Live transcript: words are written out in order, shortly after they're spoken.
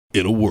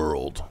In a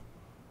world,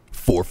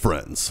 4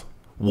 friends,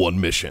 1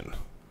 mission,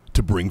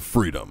 to bring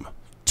freedom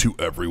to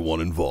everyone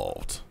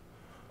involved.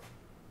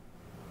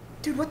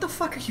 Dude, what the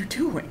fuck are you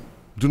doing?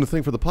 I'm doing a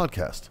thing for the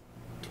podcast.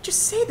 Dude,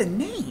 just say the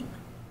name.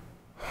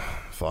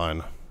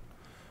 Fine.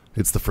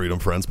 It's the Freedom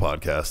Friends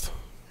Podcast.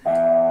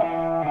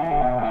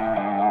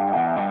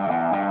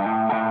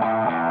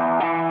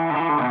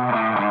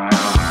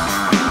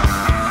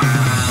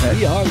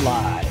 We are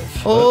live.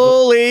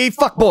 Holy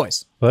fuck,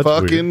 boys. Well,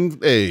 that's Fucking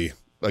weird.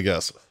 I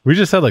guess. We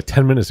just had like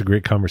 10 minutes of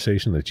great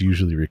conversation that's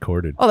usually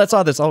recorded. Oh, that's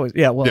all that's always.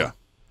 Yeah, well, Yeah.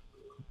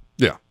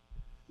 Yeah.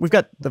 we've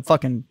got the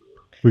fucking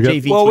We got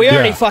JV. Well, we Yeah.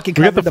 already fucking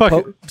We got covered the the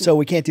fucking- so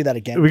we can't do that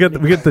again. we got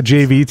the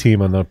JV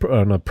team on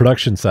the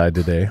production side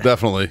today.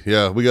 Definitely.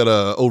 Yeah. We got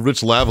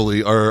Rich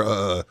Lavalley,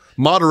 our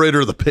moderator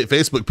of the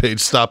Facebook page,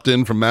 stopped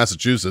in from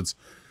Massachusetts.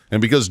 And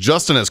because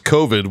Justin has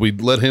COVID, we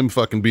let him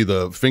fucking be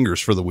the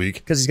fingers for the week.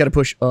 because he's got to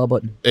push a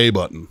button, A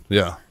button.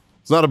 Yeah.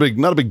 It's not a big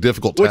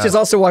difficult task. which is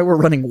also why we're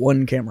running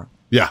one camera.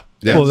 Yeah.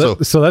 Yeah.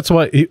 Well, so that's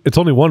why it's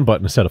only 1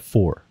 button instead of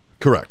 4.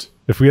 Correct.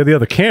 If we had the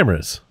other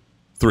cameras,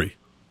 3.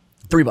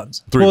 3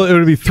 buttons. 3. well, it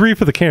would be 3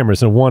 for the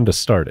cameras and 1 to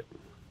start it.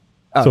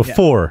 So yeah.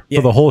 4 Yeah.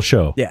 for the whole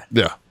show. Yeah.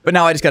 Yeah. But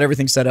now I just got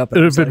everything set up. It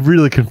would have been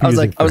really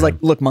confusing. I was for like, him.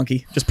 look,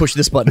 monkey, just push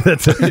this button.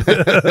 That's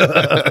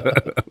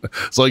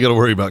all you got to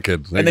worry about,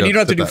 kid. And then you don't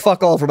have to do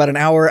fuck all for about an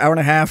hour, hour and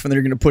a half, and then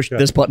you're going to push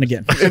this button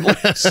again.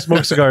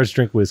 smoke cigars,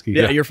 drink whiskey.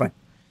 yeah, you're fine.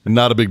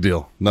 Not a big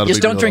deal. Not a Just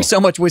big don't deal drink at all.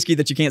 so much whiskey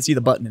that you can't see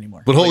the button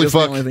anymore. But Like, holy that's the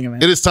fuck, only thing I'm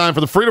it is time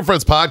for the Freedom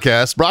Friends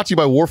Podcast, brought to you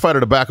by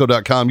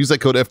warfightertobacco.com. Use that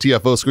code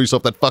FTFO, screw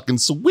yourself that fucking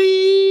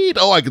sweet.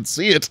 Oh, I can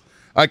see it.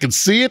 I can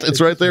see it. It's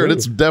right there, and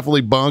it's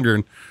definitely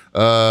bongering.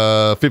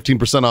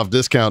 15% off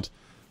discount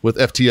with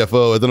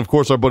FTFO. And then, of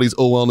course, our buddies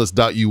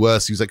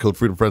owellness.us. Use that code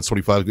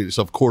FreedomFriends25 to get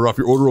yourself a quarter off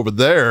your order over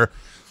there.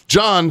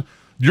 John,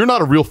 you're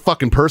not a real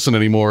fucking person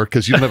anymore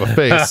because you don't have a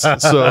face.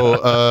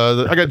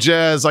 So I got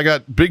Jazz. I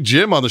got Big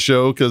Jim on the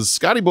show because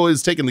Scotty Boy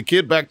is taking the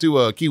kid back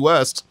to Key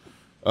West.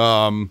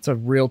 It's a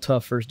real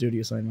tough first duty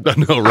assignment. I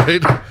know,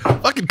 right?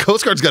 Fucking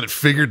Coast Guard's got it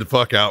figured the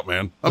fuck out,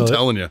 man. I'm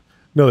telling you.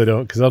 No, they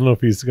don't, because I don't know if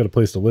he's got a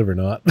place to live or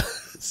not.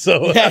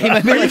 So Yeah, he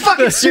might be Are you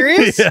fucking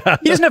serious? He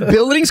doesn't have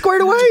building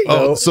squared away?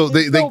 Oh, so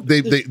they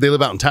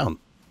live out in town.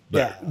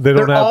 yeah, they They're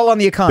don't have all on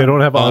the economy. They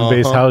don't have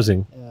on-base Uh-huh.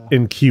 housing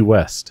in Key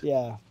West.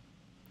 yeah.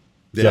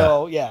 Yeah.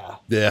 So yeah,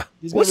 Yeah.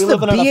 he's gonna What's be the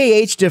living on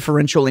BAH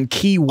differential in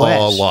Key West?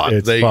 A lot.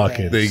 It's They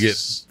fucking-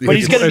 get. but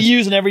he's gonna be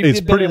using every. It's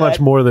bit pretty of much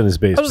that. more than his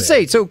base. I was going to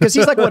say, so, because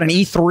he's like, what, an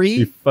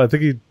E3? I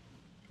think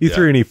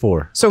E3 and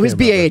E4. So his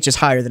Can't remember. BAH is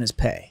higher than his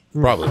pay.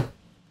 Probably.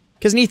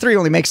 Because an E3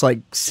 only makes like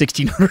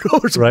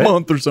 $1,600 a Right.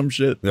 month or some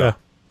shit. Yeah.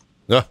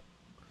 Yeah.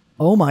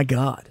 Oh my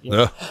God.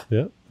 Yeah.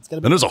 Yeah, It's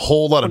gonna be And there's a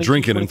whole lot of 22,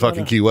 drinking in 24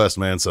 fucking now. Key West,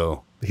 man.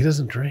 So he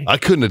doesn't drink. I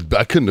couldn't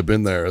have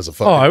been there as a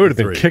fucking. Oh, I would have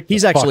been E3. kicked.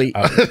 He's the fuck actually-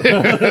 out.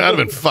 I'd have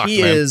been fucked,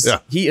 He man. is Yeah.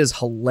 he is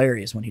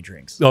hilarious when he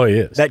drinks. Oh, he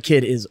is. That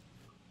kid is,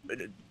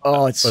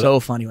 oh, it's so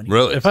funny when he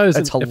Really. if I was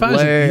That's in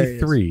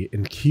hilarious. E3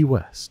 in Key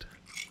West,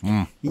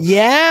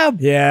 Yeah,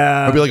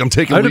 Yeah. I'd be like, I'm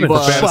taking I'd have leave been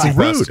for fantasy fucking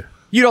fest. rude.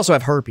 You'd also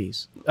have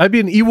herpes. I'd be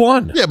in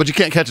E1. Yeah, but you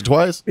can't catch it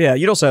twice. Yeah,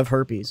 you'd also have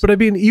herpes. But I'd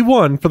be in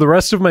E1 for the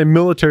rest of my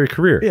military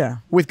career. Yeah,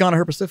 with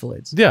gonorrhea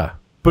syphilis. Yeah.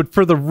 But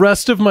for the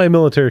rest of my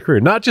military career,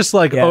 not just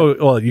like, Yeah. oh,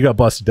 well, you got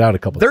busted down a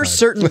couple There's times.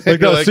 certain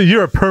Like, oh, Like- so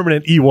you're a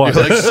permanent E1.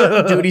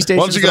 Like, duty stations.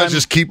 why don't you that guys I'm-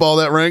 just keep all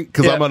that rank?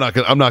 Because Yeah.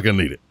 I'm not gonna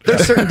need it.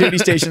 There's certain duty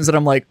stations that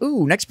I'm like,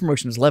 ooh, next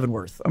promotion is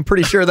Leavenworth. I'm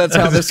pretty sure that's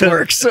how this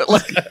works.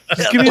 Like,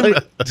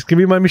 just give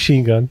me my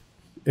machine gun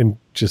and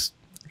just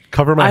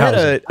cover my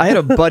house. I had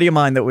a buddy of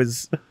mine that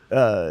was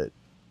when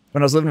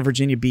I was living in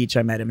Virginia Beach.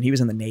 I met him, and he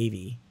was in the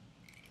Navy,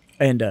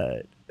 and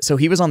so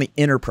he was on the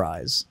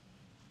Enterprise.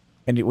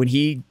 And when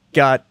he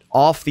got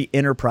off the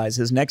Enterprise,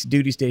 his next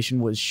duty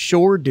station was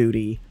shore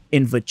duty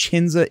in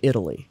Vicenza,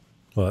 Italy.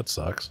 Well, that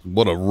sucks.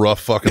 What a rough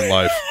fucking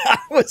life. I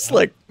was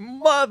like,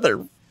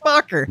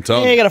 motherfucker. I'm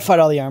telling yeah, you you. gotta fight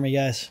all the army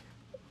guys.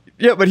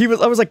 Yeah, but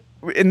I was like,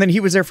 and then he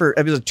was there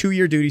it was a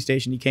 2-year duty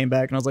station. He came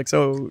back, and I was like,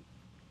 so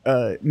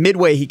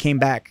midway, he came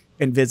back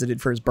and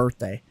visited for his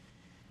birthday.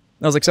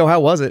 And I was like, so how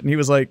was it? And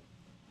he's like,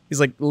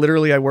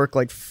 literally, I work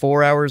like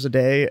 4 hours a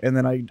day, and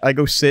then I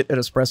go sit at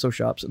espresso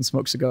shops and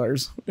smoke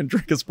cigars and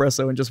drink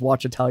espresso and just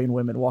watch Italian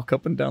women walk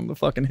up and down the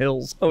fucking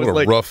hills. I was What a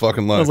like, rough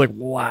fucking life. I was like,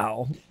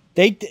 wow.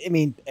 I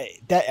mean,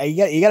 that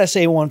you gotta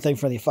say one thing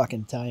for the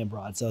fucking Italian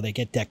broads, though. They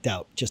get decked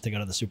out just to go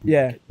to the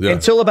supermarket. Yeah. Yeah.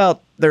 Until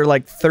about they're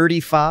like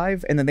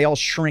 35, and then they all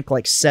shrink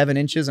like 7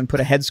 inches and put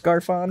a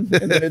headscarf on,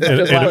 and then it's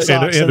just and- like,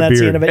 Socks, and and a that's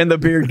the beard. end of it. and the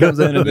beard comes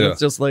in, and Yeah. it's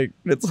just like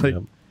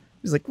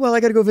he's like, well, I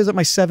got to go visit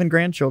my 7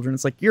 grandchildren.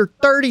 It's like, you're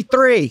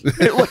 33.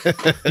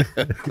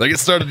 They get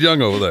started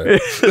young over there.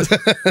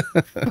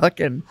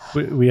 Fucking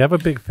We have a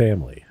big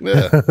family.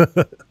 Yeah.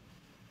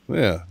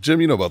 Yeah.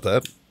 Jim, you know about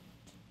that.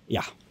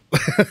 Yeah.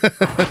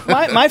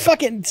 my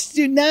fucking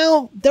dude,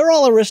 now they're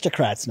all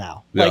aristocrats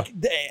now. Yeah. Like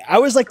I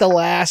was like the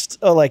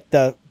last, like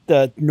the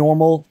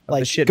normal,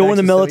 like shit go in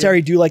the maxes,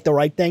 military, do like the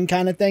right thing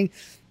kind of thing.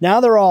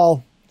 Now they're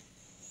all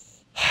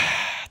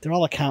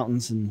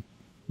accountants, and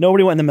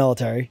nobody went in the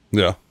military.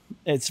 Yeah.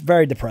 It's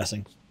very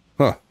depressing.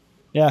 Huh.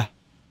 Yeah.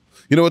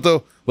 You know what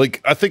though?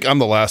 Like I think I'm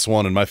the last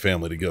one in my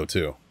family to go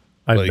too.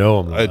 I Like, know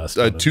I'm the last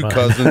I one had in two mine.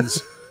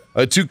 cousins. I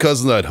had two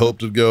cousins that I'd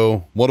hoped to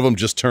go. One of them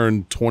just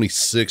turned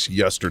 26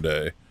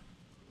 yesterday,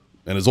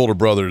 and his older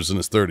brother's in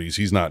his 30s.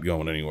 He's not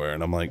going anywhere,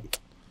 and I'm like,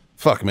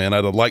 fuck, man.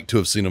 I'd have liked to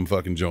have seen him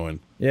fucking join.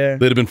 Yeah.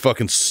 They'd have been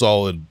fucking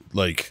solid,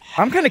 like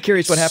I'm kind of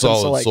curious what happens.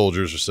 solid So like,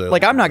 soldiers or sailors.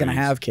 like I'm not gonna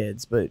Marines. have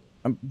kids, but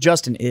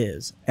Justin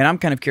is, and I'm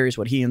kind of curious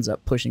what he ends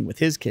up pushing with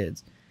his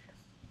kids.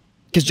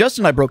 Because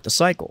Justin and I broke the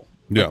cycle.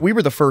 Yeah. Like, we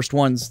were the first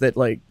ones that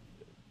like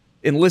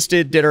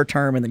enlisted, did our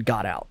term, and then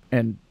got out.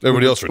 And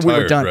Everybody else we were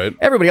retired, done. right?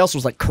 Everybody else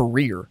was like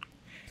career.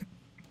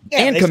 Yeah,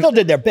 And they com- still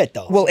did their bit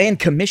though. Well, and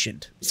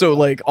commissioned. So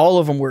like all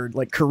of them were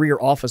like career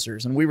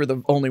officers, and we were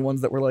the only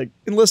ones that were like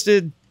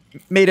enlisted,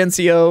 made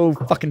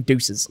NCO, fucking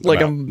deuces. Like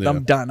out, I'm yeah.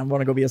 done. I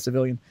want to go be a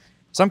civilian.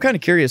 So I'm kind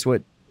of curious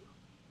what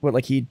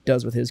like he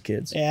does with his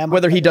kids. Yeah,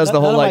 whether he does the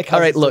none whole of my like, all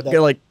right, cousins look, did that.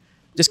 you're like,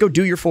 just go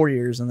do your 4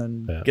 years and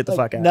then Yeah. get the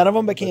fuck out. None of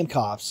them became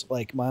cops.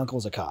 Like my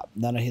uncle's a cop.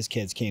 None of his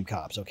kids came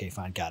cops. Okay,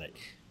 fine, got it.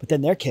 But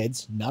then their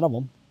kids, none of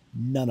them.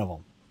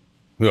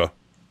 Yeah,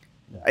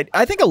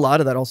 I think a lot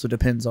of that also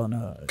depends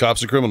on.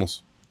 cops are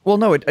criminals. Well,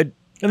 no, And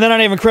they're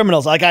not even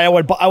criminals. Like I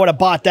would have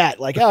bought that.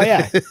 Like, oh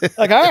yeah.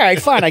 Like, all right,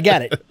 fine, I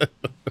get it.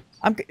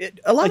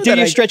 a lot Like, of do that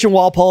your I, stretch and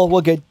wall pole,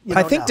 we're good. You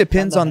I know, think no,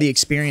 depends no, on no. the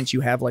experience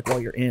you have, like while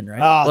you're in,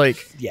 right? Ah, like,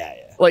 yeah.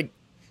 like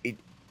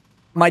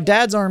my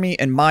dad's army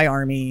and my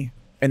army,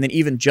 and then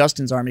even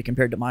Justin's army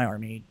compared to my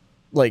army,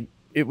 like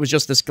it was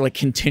just this like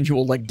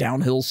continual like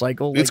downhill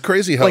cycle. It's Like,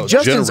 crazy how like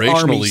Justin's army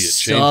generationally it changes.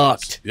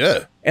 sucked.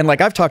 Yeah, And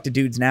like I've talked to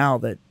dudes now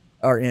that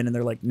are in, and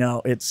they're like,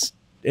 no, it's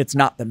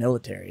not the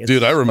military. It's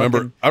dude, I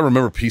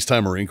remember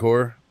peacetime Marine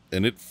Corps,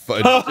 and do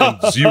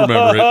you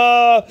remember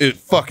it? It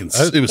fucking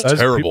it was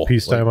terrible.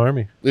 Peacetime Like,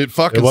 army. It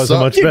fucking It wasn't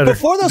sucked. much Dude, better.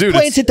 before those Dude,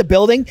 planes it's- hit the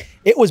building,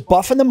 it was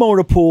buffing the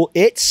motor pool.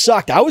 It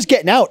sucked. I was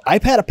getting out. I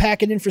had to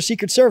pack it in for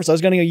Secret Service. I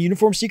was going to go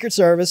uniform Secret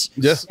Service.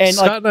 Yes. And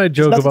Scott like, and I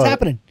joke nothing's about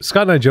happening.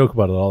 Scott and I joke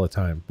about it all the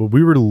time, but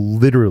we were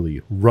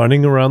literally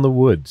running around the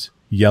woods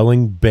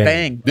yelling "bang!"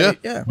 bang. Yeah,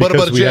 Yeah. But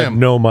Because a we had jam,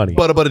 no money.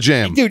 But a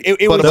jam, Dude, it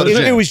But was, a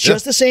jam. it was Yeah.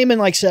 just the same in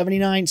like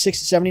 79,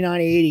 60, 79,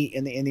 80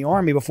 in the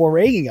Army before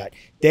Reagan got.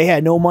 They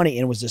had no money,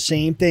 and it was the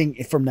same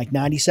thing from like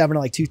 97 to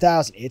like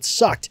 2000. It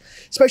sucked,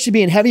 especially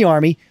being heavy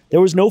Army. There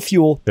was no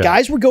fuel. Yeah.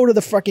 Guys would go to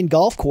the fucking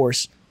golf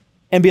course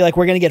and be like,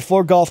 "We're gonna get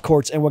 4 golf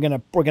courts, and we're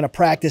gonna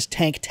practice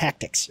tank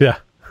tactics." Yeah.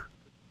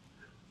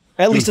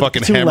 At doing least at the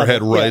fucking platoon hammerhead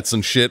level. Yeah. rights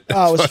and shit.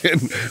 Oh, it was-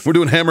 Fucking- we're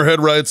doing hammerhead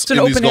rights It's an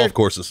in these open air golf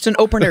courses. It's an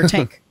open air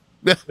tank.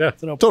 Yeah, Yeah.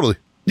 totally.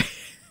 You're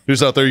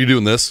just out there. You're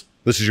doing this.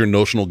 This is your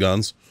notional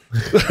guns.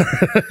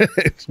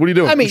 What are you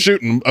doing? I mean- I'm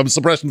shooting. I'm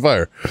suppressing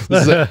fire.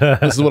 This is it.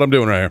 This is what I'm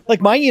doing right here.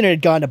 Like my unit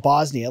had gone to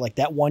Bosnia, like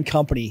that one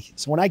company.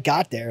 So when I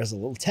got there as a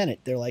lieutenant,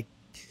 they're like,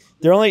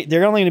 they're only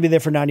going to be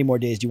there for 90 more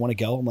days. Do you want to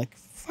go? I'm like,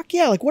 fuck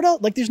yeah. Like what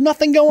else? Like there's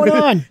nothing going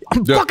on.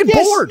 I'm Yeah. fucking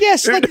yes, bored.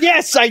 yes, like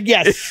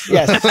yes,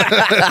 yes.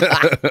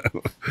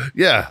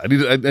 Yeah, I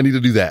need to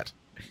do that.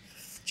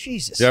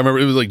 Jesus. Yeah, I remember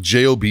it was like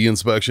JOB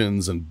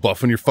inspections and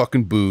buffing your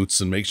fucking boots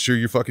and make sure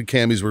your fucking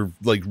camis were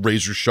like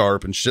razor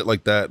sharp and shit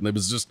like that. And it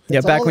was just Yeah,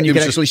 That's back all when it you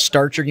was could just- actually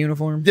start your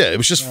uniform. yeah, it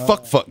was just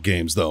fuck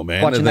games though,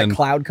 man. Watching and that then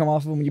cloud come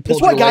off of them when you pulled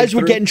That's why your leg guys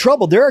would through. get in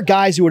trouble. There are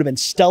guys who would have been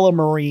stellar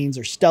Marines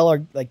or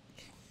stellar like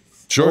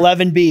sure,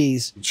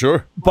 11Bs,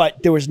 sure.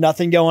 but there was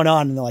nothing going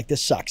on, and they're like,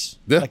 "This sucks.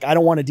 Yeah. Like I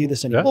don't want to do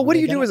this anymore." Well, what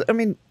do you Like, do? Is I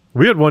mean,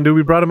 We had one dude.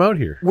 We brought him out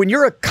here. when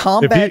you're a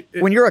combat If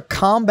you- when you're a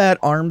combat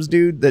arms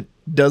dude that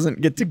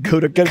doesn't get to go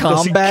to Go see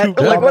combat, cute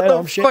like what combat the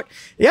arm shit. fuck?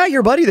 Yeah,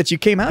 your buddy that you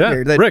came out Yeah,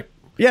 here. That, Rick.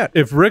 Yeah,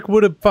 If Rick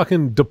would have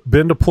fucking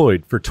been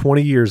deployed for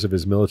 20 years of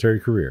his military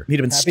career, he'd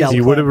have been Happy stellar.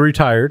 he would have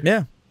retired.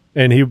 Yeah,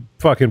 And he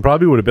fucking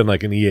probably would have been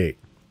like an E8.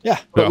 yeah.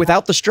 but Yeah.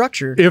 without the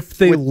structure. If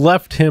they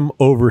left him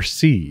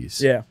overseas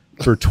Yeah.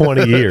 for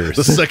 20 years.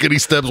 The second he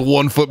steps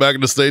 1 foot back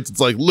in the States, it's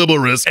like liberal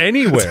risk.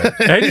 Anywhere.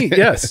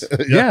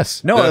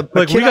 Yes. No, a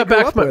Like kid we I got grew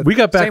back up from with, we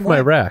got back same from way.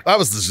 Iraq. That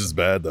was just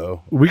bad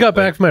though. We got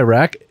back from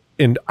Iraq,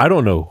 and I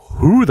don't know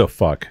who the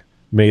fuck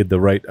made the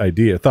right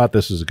idea, thought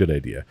this was a good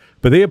idea,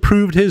 but they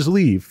approved his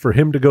leave for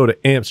him to go to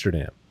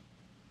Amsterdam.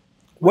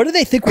 What do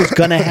they think was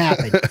gonna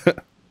happen?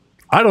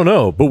 I don't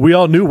know, but we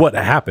all knew what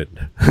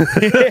happened.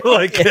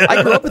 Like,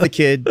 I grew up with a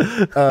kid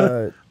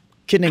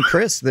named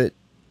Chris that,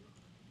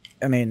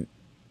 I mean,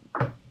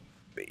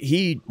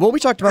 we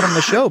talked about him on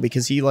the show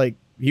because he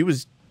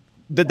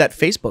did that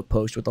Facebook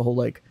post with the whole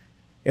like,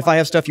 if I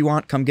have stuff you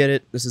want, come get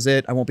it. This is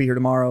it. I won't be here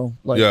tomorrow.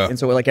 Like, Yeah. and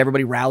so like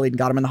everybody rallied and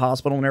got him in the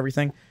hospital and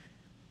everything.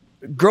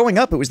 Growing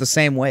up, it was the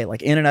same way,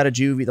 like in and out of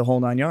juvie, the whole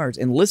 9 yards.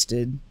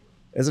 Enlisted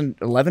as an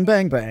 11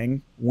 bang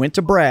bang, went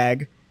to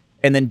Bragg,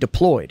 and then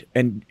deployed.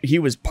 And he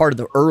was part of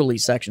the early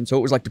section, so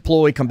it was like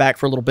deploy, come back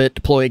for a little bit,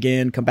 deploy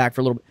again, come back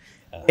for a little bit.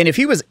 And if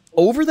he was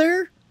over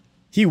there,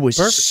 he was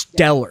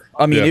stellar.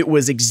 I mean, Yeah. it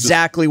was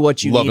exactly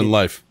what you Loving needed.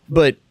 life.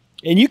 But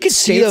And you could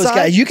see those Stateside?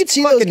 guys. You could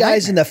see those Fucking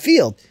guys in nightmare. the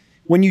field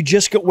when you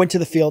just went to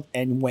the field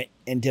and went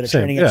and did a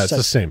Same. training Yeah, it's exercise.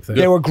 the same thing.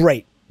 They were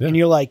great, Yeah. and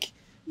you're like,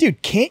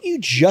 dude, can't you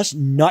just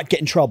not get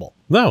in trouble?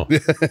 No,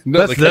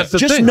 No, that's the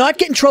Just thing. not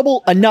get in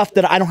trouble enough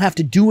that I don't have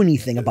to do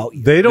anything about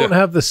you. They don't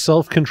have the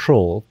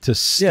self-control to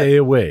stay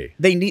away.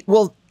 They need.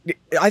 Well,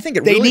 I think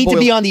it They really need to boils-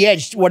 be on the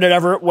edge,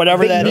 whatever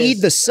They that need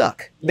is. the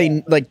suck.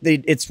 They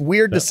it's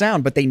weird to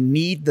sound, but they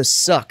need the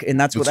suck, and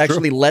that's what It's true.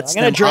 actually lets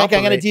I'm gonna them drink.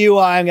 I'm gonna operate.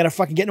 DUI. I'm gonna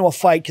fucking get into a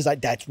fight because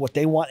that's what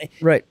they want.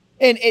 Right.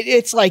 And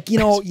it's like, you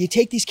know, you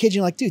take these kids and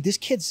you're like, dude, this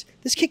kid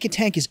can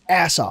tank his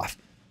ass off.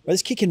 Or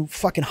this kid can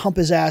fucking hump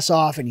his ass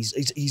off, and he's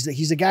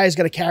the guy who's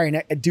gonna carry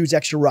a dude's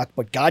extra ruck.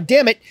 But god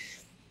damn it,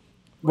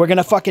 we're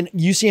gonna fucking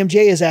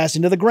UCMJ his ass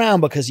into the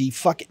ground because he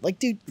fucking like,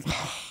 dude.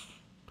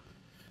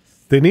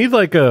 They need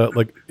like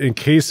in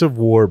case of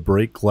war,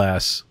 break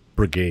glass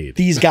brigade.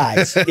 These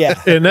guys,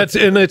 yeah. And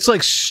it's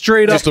like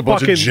straight Just up a bunch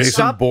fucking of Jason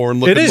stop. Bourne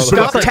looking It is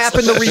motherfuckers. Stop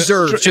tapping the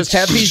reserves. Just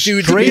have these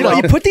dudes straight get You know,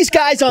 up. you put these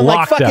guys on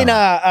like Lockdown. fucking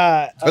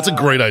That's a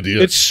great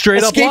idea. It's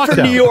straight up Escape from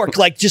lockdown. New York,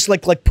 like just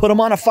like put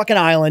them on a fucking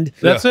island.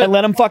 That's and it.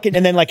 let them fucking,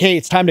 and then like, hey,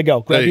 it's time to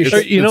go. Grab Hey, your it's,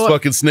 shit. you know it's what?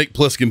 fucking Snake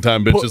Plissken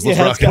time, bitches. Let's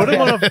yeah, rock let's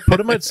it. go. Put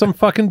them at some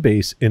fucking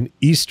base in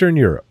Eastern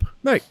Europe,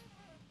 Right.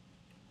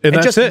 and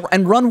that's just it.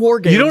 and run war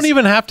games. You don't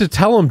even have to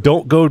tell them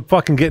don't go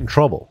fucking get in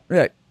trouble.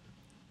 Right.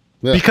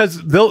 Yeah.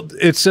 Because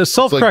it's a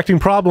self-correcting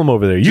problem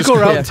over there. You Just go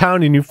go- around Yeah.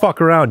 town and you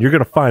fuck around, you're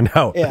gonna find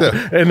out.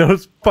 Yeah. And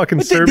those fucking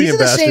But Serbian these are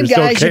the same bastards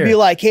don't guys care. who'd be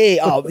like, hey,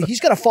 he's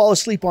going to fall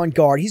asleep on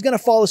guard. He's going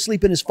to fall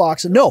asleep in his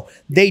fox. And no,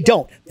 they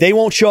don't. They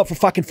won't show up for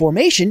fucking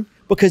formation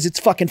because it's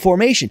fucking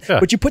formation. Yeah.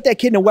 But you put that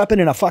kid in a weapon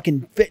in a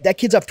fucking, that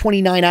kid's up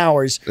 29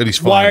 hours. And he's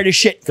fine. Wired as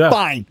shit. Yeah.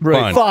 Fine.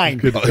 Fine. Fine.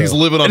 He's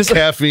living on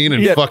caffeine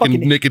and yeah, fucking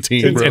fucking-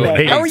 nicotine, bro. and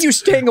hate. How are you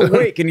staying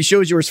awake? And he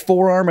shows you his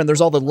forearm, and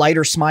there's all the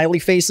lighter smiley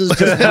faces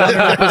just running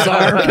up his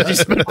arm because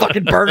he's been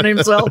fucking burning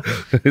himself.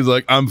 He's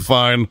like, I'm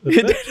fine.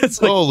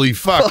 It's like, Holy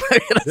fuck.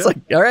 it's like,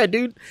 all right,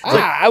 dude. It's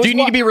like, I was do you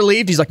need to be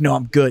relieved? He's like, no,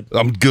 I'm good.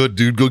 I'm good,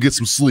 dude. Go get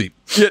some sleep.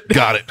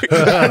 Got it.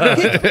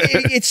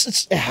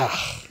 It's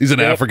He's in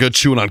Africa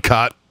chewing on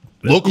cot.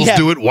 Locals Yeah.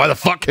 do it. Why the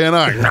fuck can't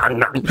I?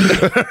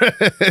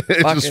 It's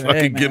just Fucking A, fucking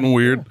man. getting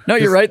weird. No,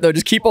 you're right though.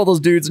 Just keep all those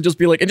dudes and just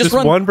be like, and Just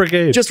one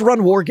brigade. Just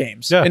run war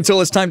games Yeah.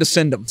 until it's time to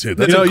send them. Dude,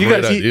 that's a you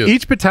great got idea.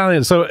 each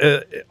battalion.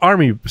 So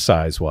army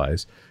size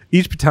wise,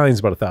 each battalion is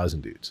about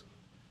 1,000 dudes.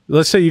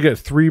 Let's say you got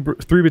three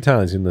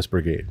battalions in this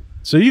brigade.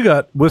 So you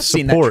got with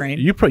seen that support, train.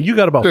 you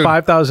got about Dude,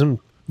 5,000.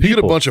 You get a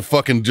people. bunch of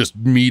fucking just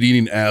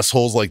meat-eating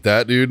assholes like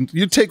that, dude.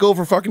 You take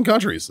over fucking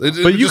countries. It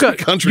But would you just be got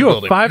country you have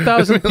building.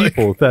 5,000 Like,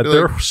 people that like-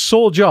 their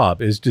sole job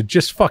is to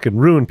just fucking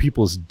ruin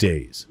people's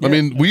days. I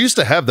mean, we used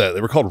to have that.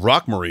 They were called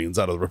Rock Marines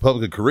out of the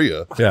Republic of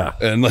Korea. Yeah.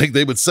 And like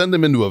they would send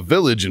them into a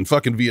village in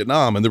fucking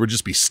Vietnam and there would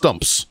just be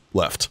stumps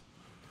left.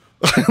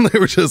 And they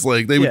were just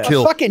like, they would Yeah.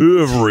 kill Fucking-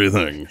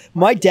 everything.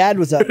 my dad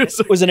was an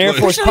Air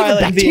Force There's not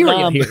pilot in even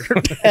bacteria Vietnam,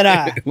 here.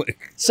 and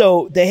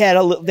so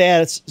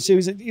so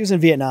he was in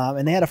Vietnam,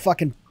 and they had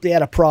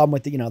a problem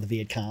with the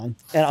Viet Cong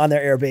and on their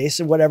air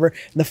base and whatever.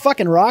 And the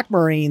fucking Rock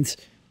Marines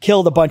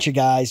killed a bunch of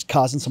guys,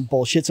 causing some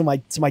bullshit. So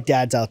my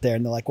dad's out there,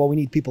 and they're like, well, we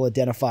need people to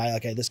identify.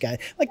 Okay, this guy,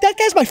 like that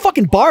guy's my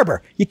fucking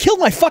barber. You killed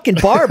my fucking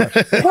barber.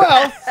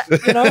 Well,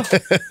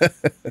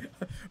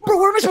 Bro,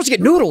 where am I supposed to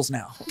get noodles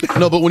now?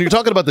 No, but when you're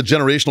talking about the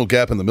generational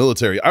gap in the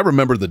military, I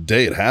remember the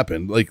day it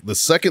happened. Like the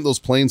second those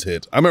planes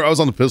hit, I remember I was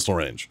on the pistol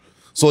range.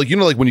 So like,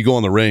 like when you go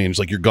on the range,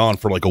 like you're gone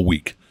for like a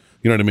week.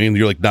 You know what I mean?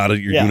 You're like not at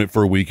your Yeah. unit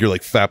for a week. You're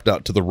like fapped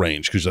out to the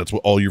range because that's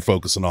what all you're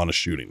focusing on is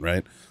shooting,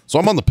 right? So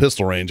I'm on the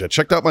pistol range. I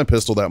checked out my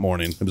pistol that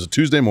morning. It was a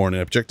Tuesday morning.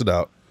 I checked it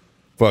out.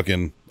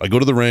 Fucking, I go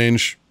to the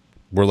range.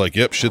 We're like,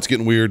 yep, shit's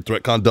getting weird.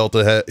 ThreatCon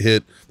Delta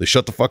hit. They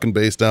shut the fucking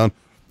base down.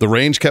 The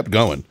range kept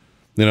going.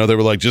 They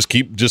were like,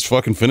 just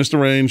fucking finish the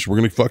range. We're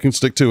gonna fucking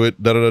stick to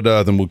it. Da da da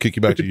da. Then we'll kick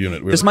you back to your unit.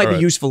 We were This like, might all be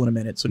right. useful in a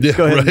minute. So just Yeah,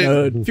 go ahead. right.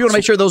 And, if you want to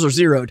make sure those are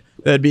zeroed,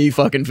 that'd be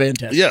fucking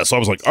fantastic. Yeah, so I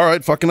was like, all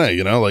right, fucking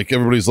A, like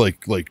everybody's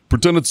like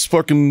pretend it's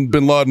fucking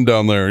Bin Laden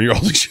down there, and you're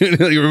all like, shit,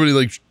 everybody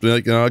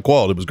like I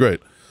qualified. It was great,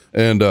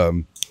 and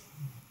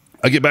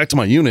I get back to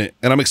my unit,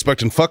 and I'm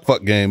expecting fuck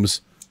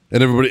games,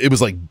 and everybody, it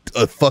was like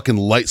a fucking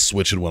light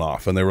switch had went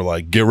off, and they were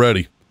like, get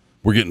ready,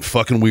 we're getting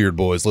fucking weird,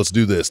 boys, let's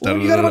do this. Well,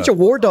 you got a bunch of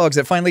war dogs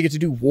that finally get to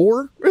do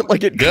war.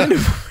 Like it kind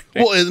of.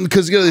 Well, and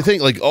because they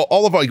think like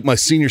all of my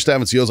senior staff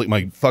and COs, like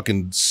my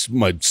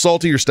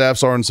saltier staff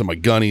sergeants and my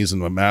gunnies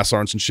and my mass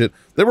sergeants and shit,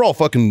 they were all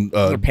fucking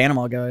They're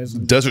Panama guys.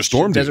 and Desert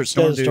Storm Desert dudes.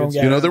 Storm Desert Storm dudes.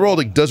 guys. You know, they were all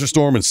like Desert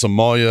Storm and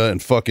Somalia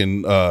and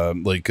fucking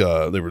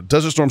they were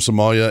Desert Storm,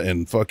 Somalia,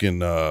 and fucking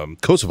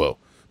Kosovo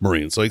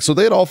Marines. Like, so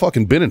they had all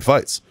fucking been in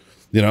fights,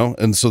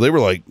 and so they were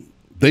like,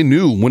 they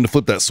knew when to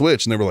flip that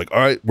switch, and they were like, all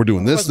right, we're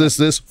doing this.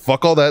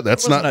 Fuck all that.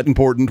 That's wasn't not a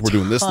important. We're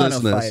doing this, Ton this,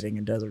 of and this. fighting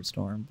in Desert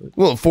Storm, but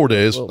Well, 4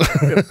 days. a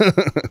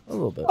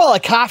little bit. well,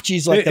 like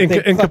Kofchi's like the In, big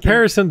in fucking-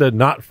 comparison to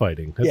not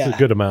fighting, that's Yeah. a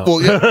good amount.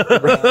 Well,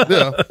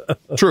 yeah,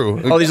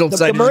 true. All these old The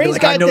side Marines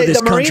like, I got know this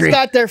the Marines country.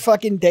 got their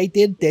fucking. They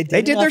did They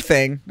did their enough.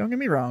 thing. Don't get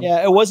me wrong.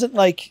 Yeah, it wasn't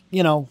like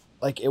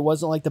it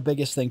wasn't like the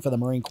biggest thing for the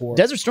Marine Corps.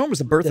 Desert Storm was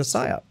the birth of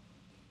PSYOP.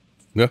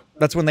 Yeah,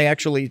 That's when they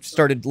actually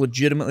started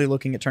legitimately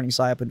looking at turning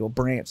PSYOP into a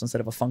branch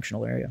instead of a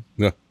functional area.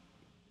 yeah.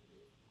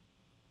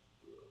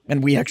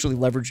 And we actually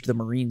leveraged the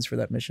Marines for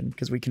that mission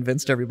because we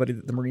convinced everybody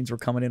that the Marines were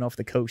coming in off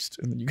the coast,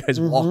 and then you guys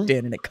walked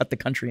in, and it cut the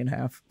country in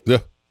half. Yeah.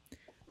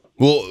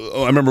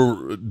 Well, I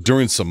remember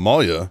during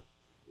Somalia,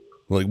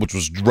 like, which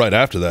was right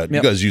after that,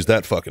 you guys used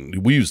that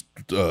fucking. We used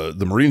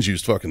the Marines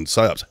used fucking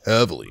psyops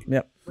heavily.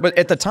 Yep. But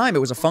at the time, it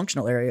was a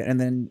functional area, and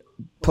then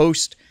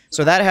post.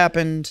 So that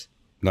happened.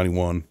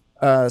 91.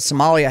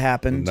 Somalia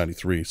happened.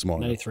 93. Somalia.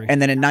 93.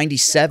 And then in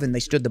 97, they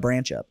stood the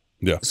branch up.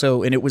 Yeah.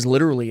 So, and it was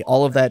literally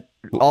all of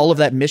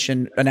that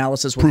mission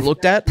analysis was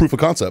looked at. Proof of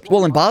concept.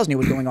 Well, in Bosnia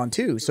was going on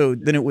too. So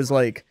then it was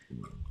like,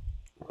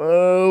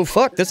 oh,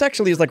 fuck, this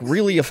actually is like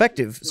really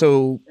effective.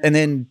 So, and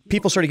then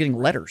people started getting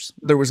letters.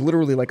 There was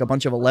literally like a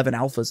bunch of 11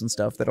 alphas and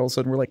stuff that all of a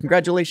sudden were like,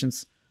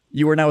 congratulations,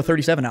 you are now a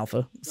 37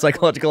 alpha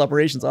psychological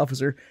operations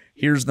officer.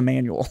 Here's the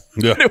manual.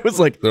 Yeah. It was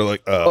like, They're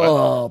like,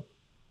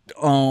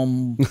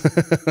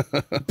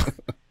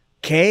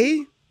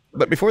 okay.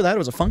 But before that, it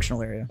was a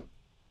functional area.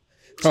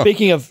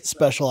 Speaking of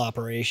special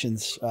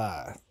operations,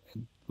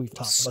 we've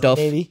talked Stuff. about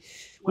the Navy.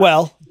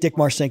 Well, Dick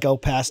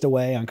Marcinko passed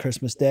away on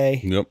Christmas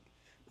Day. Yep.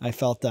 I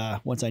felt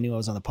once I knew I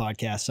was on the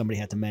podcast, somebody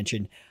had to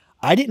mention.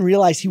 I didn't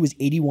realize he was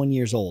 81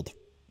 years old.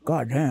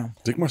 God damn.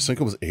 Dick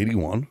Marcinko was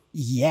 81.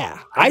 Yeah,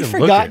 I'd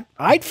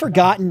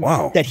forgotten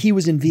Wow. that he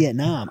was in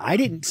Vietnam. I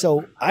didn't.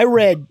 So I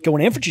read going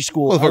to infantry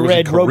school. I Motherfucker was in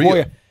read Rogue Korea.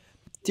 Warrior.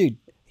 Dude,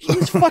 he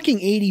was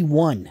fucking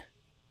 81.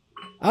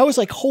 I was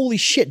like, holy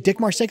shit, Dick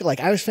Marcinko. Like,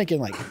 I was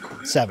thinking like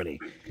 70.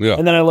 Yeah.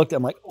 And then I looked,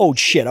 I'm like, oh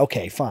shit,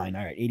 okay, fine.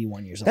 All right,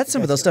 81 years old. That's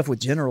some of the stuff with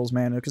generals,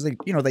 man, because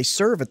they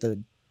serve at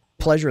the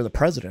pleasure of the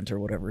president or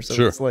whatever. So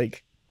Sure. it's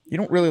like you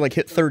don't really like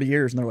hit 30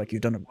 years and they're like,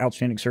 you've done an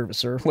outstanding service,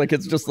 sir. Like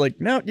it's just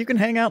like, no, you can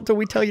hang out until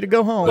we tell you to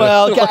go home.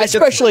 Well, Like, guys,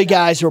 especially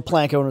guys who are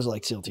plank owners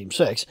like SEAL Team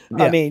 6.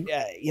 Yeah. I mean,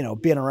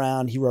 being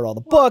around, he wrote all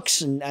the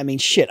books, and I mean,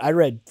 shit, I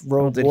read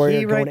Rogue did Warrior.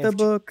 he Going write the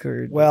Infantry- book?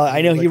 Or Well,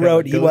 I know he like,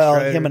 wrote, have a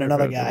ghostwriter him and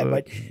another wrote the guy,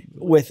 book?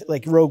 but with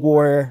like Rogue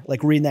Warrior,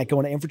 like reading that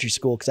going to infantry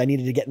school, because I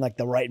needed to get in like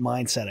the right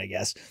mindset, I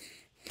guess.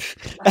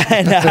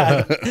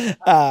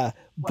 And,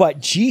 but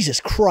Jesus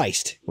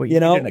Christ, What, you you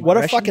know, need an what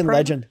a aggression fucking primer?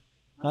 legend.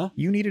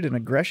 You needed an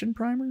aggression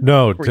primer?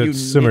 No, Were to you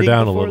simmer knitting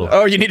down a before little. that?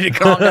 Oh, you needed to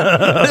calm down.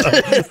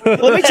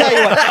 Let me tell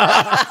you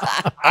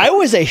what, I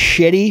was a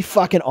shitty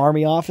fucking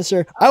Army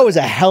officer. I was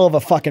a hell of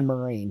a fucking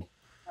Marine.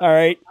 All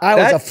right. I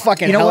was That- a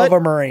fucking you know hell what? of a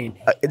Marine.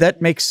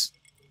 That makes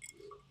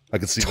I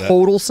can see that.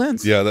 total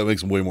sense. Yeah, that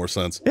makes way more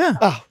sense. Yeah.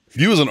 Oh,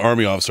 You as an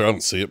Army officer, I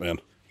don't see it, man.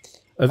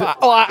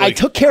 I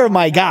took care of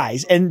my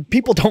guys, and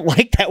people don't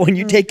like that when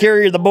you take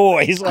care of the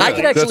boys. I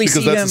could actually that's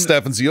because see that's him. the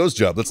staff and CO's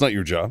job. That's not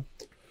your job.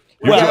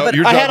 Your Well, job, but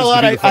your I job had a is to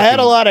lot be of, the I had a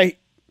fucking- lot of.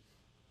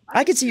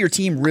 I could see your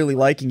team really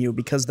liking you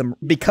because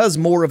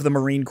more of the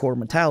Marine Corps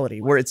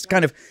mentality, where it's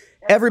kind of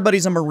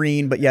everybody's a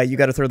Marine, but yeah, you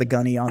got to throw the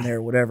gunny on there,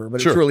 or whatever.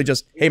 But Sure. it's really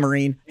just hey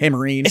Marine,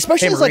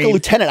 Especially hey, as like a Marine.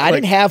 lieutenant, I Like,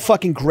 didn't have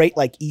fucking great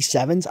like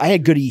E7s. I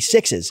had good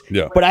E6s.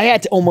 Yeah. But I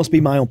had to almost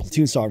be my own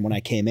platoon sergeant when I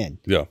came in.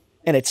 Yeah.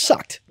 And it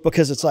sucked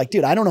because it's like,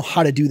 dude, I don't know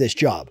how to do this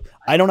job.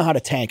 I don't know how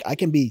to tank.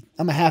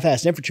 I'm a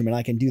half-assed infantryman.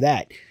 I can do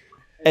that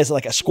as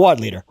like a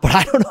squad leader, but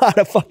I don't know how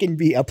to fucking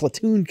be a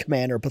platoon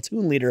commander,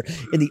 platoon leader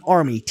in the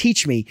Army.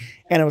 Teach me.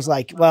 And I was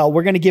like, well,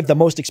 we're going to give the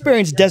most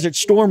experienced Desert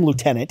Storm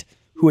lieutenant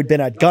who had been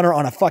a gunner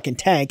on a fucking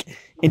tank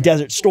in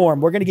Desert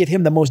Storm. We're going to give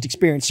him the most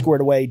experience squared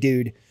away,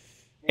 dude.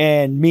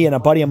 And me and a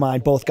buddy of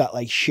mine both got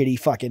like shitty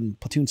fucking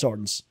platoon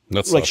sergeants, That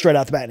like sucks. straight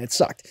out the bat, and it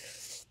sucked.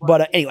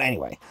 But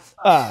anyway,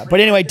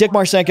 Dick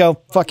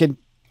Marcinko, fucking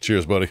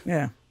Cheers, buddy.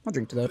 Yeah, I'll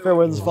drink to that. fair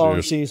winds,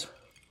 falling Cheers.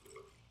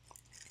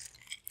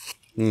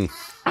 seas.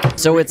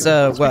 So it's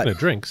Speaking what of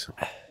drinks,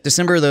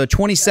 December the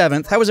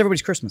 27th. How was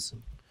everybody's Christmas?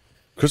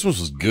 Christmas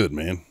was good,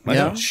 man. I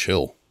Yeah? got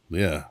chill.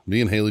 Yeah.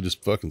 Me and Haley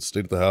just fucking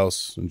stayed at the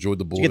house, enjoyed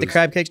the boys. Did you get the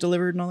crab cakes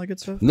delivered and all that good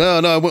stuff? No,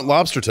 I went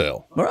lobster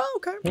tail. Oh,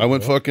 okay. I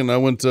went fucking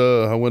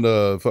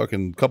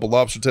couple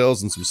lobster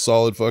tails and some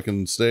solid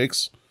fucking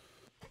steaks.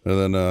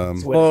 And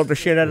then Well, the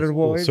shit out of the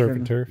boys. surf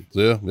and turf.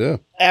 yeah.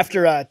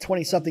 After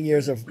 20-something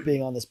years of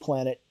being on this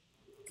planet,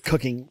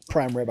 cooking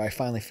prime rib, I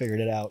finally figured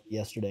it out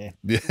yesterday.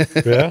 Yeah.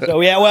 So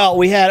yeah, well,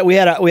 we had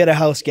a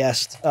house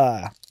guest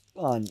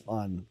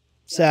on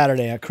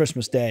Saturday on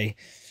Christmas Day,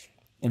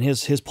 and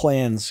his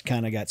plans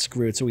kind of got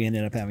screwed, so we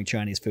ended up having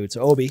Chinese food. So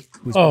Obi,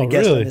 who's been Oh, a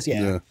guest really? on this,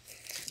 Yeah.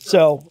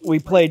 So we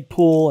played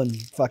pool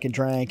and fucking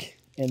drank,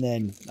 and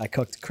then I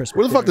cooked Christmas.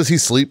 Where the fuck dinner. does he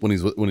sleep when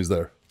he's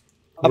there?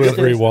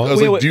 Wherever he I wants.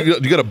 was We- like, do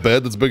you got a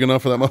bed that's big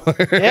enough for that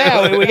motherfucker?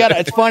 Yeah, we got.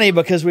 It's funny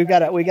because we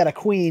got a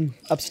queen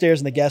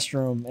upstairs in the guest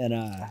room,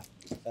 and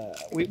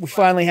we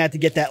finally had to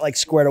get that like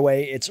squared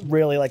away. It's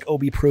really like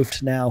Obi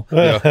proofed now.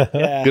 Yeah.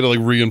 Yeah. You gotta like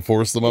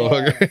reinforce the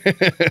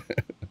motherfucker.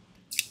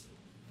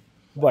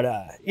 But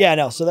yeah,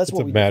 no. So that's It's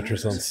what a we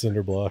mattress on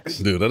cinder blocks.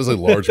 Dude, that is a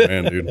large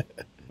man, dude.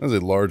 That is a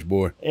large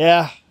boy.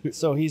 Yeah.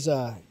 So he's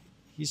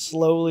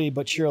slowly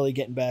but surely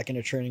getting back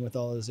into training with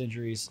all his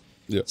injuries.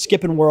 Yeah.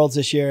 Skipping Worlds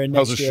this year and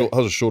How's next his year.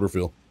 how's his shoulder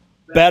feel?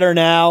 Better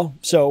now.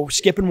 So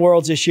skipping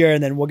Worlds this year,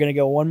 and then we're gonna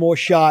go one more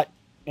shot,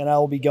 and I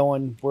will be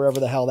going wherever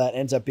the hell that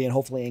ends up being.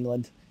 Hopefully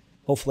England.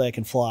 Hopefully I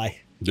can fly,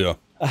 Yeah.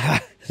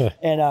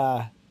 and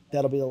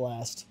that'll be the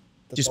last.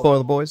 Did you spoil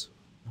the boys?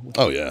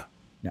 Oh yeah,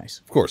 Nice.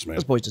 of course, man.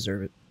 Those boys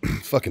deserve it.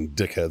 Fucking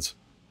dickheads.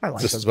 I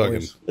like Just those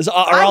fucking boys.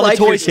 Are I all like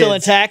the your toys still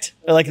kids. intact?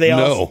 Or like they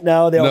all?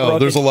 No, they all broken?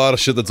 There's a lot of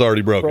shit that's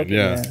already broken.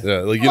 Yeah.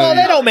 Like Well,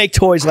 they don't make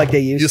toys like they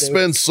used you to.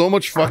 spend so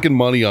much fucking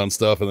money on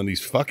stuff, and then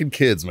these fucking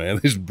kids, man,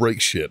 they just break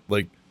shit.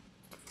 Like,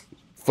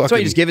 fucking. That's why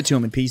you just give it to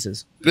them in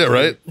pieces. Yeah,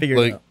 right. Figure it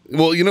like, out.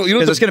 well, you know,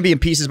 Because it's going to be in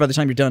pieces by the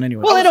time you're done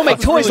anyway. Well, they don't make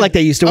toys like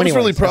they used to I was anyway.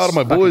 really proud of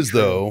my That's boys,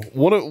 fucking though.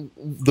 One of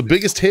the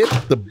biggest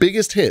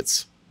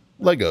hits,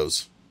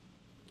 Legos.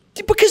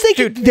 Because they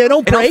don't in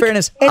all break.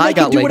 fairness, and they I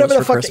got can do Legos whatever the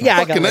for fuck. Christmas. Yeah,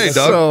 I got Fucking A, Legos.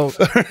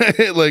 dog.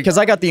 So, Like, because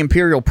I got the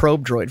Imperial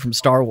probe droid from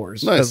Star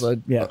Wars. Nice. 'Cause,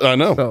 yeah, I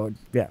know. So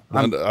yeah,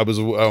 I'm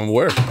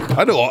aware.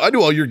 I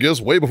knew all your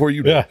gifts way before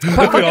you did.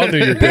 Yeah, we all knew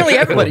your apparently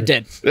everybody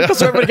did. So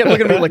everybody kept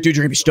looking at me like, "Dude,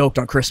 you're gonna be stoked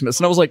on Christmas,"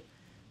 and I was like,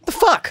 "The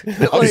fuck."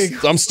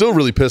 Like, I'm still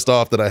really pissed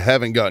off that I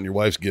haven't gotten your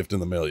wife's gift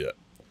in the mail yet.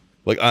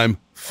 Like, I'm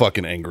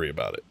fucking angry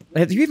about it.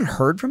 have you even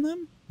heard from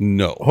them?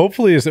 No.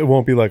 Hopefully, it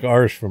won't be like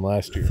ours from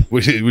last year.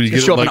 Would you get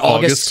it show in up like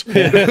in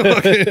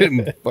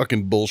August?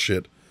 fucking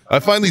bullshit. I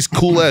find these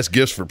cool ass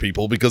gifts for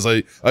people because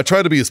I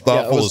try to be as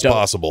thoughtful was as dope.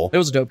 possible. It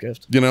was a dope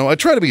gift. You know, I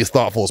try to be as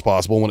thoughtful as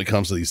possible when it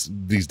comes to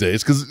these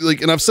days because,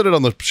 like, and I've said it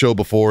on the show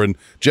before, and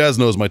Jazz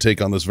knows my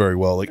take on this very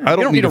well. Like, I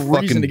don't need a reason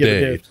fucking to get a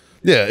day. gift.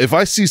 Yeah, if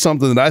I see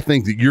something that I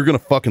think that you're gonna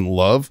fucking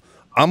love,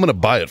 I'm gonna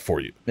buy it for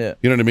you. Yeah.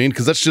 You know what I mean?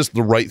 Because that's just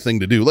the right thing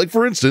to do. Like,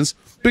 for instance,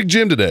 Big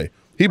Jim today.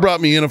 He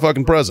brought me in a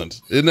fucking present.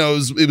 It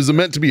was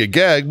meant to be a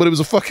gag, but it was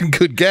a fucking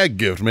good gag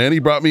gift, man. He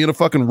brought me in a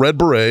fucking red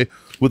beret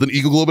with an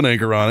Eagle Globe and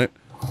Anchor on it.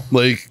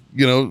 Like,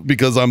 you know,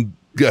 because I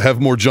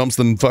have more jumps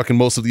than fucking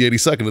most of the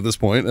 82nd at this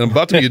point, and I'm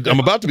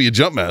about to be a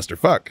jump master.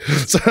 Fuck.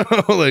 So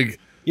like,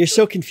 You're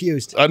so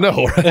confused. I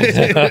know,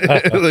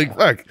 right? Like,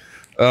 fuck.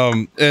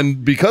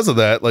 And because of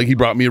that, like, he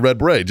brought me a red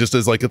beret just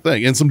as like a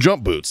thing, and some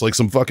jump boots, like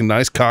some fucking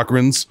nice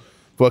Cochranes,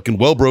 fucking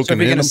well So broken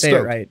if you're in. gonna I'm say it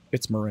stoked. right,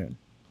 it's maroon.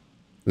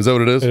 Is that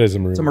what it is? It is a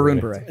maroon. It's a maroon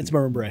beret. It's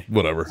maroon beret.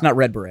 Whatever. It's not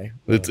red beret.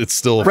 It's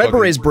still a Red fucking-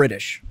 beret is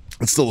British.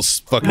 It's still a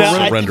fucking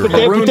No, surrender. but,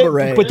 their, Maroon but, their,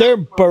 beret. but their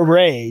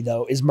beret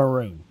though is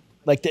maroon.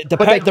 Like the But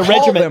they the call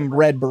regiment. them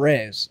red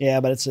berets.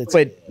 Yeah, but it's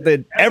But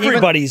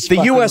Everybody's the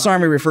fucking U.S.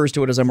 Army refers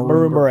to it as a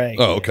maroon beret.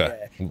 Oh,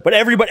 okay. But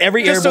every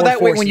Just so airborne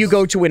that way, when forces- you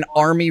go to an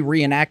army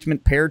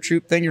reenactment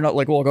paratroop thing, you're not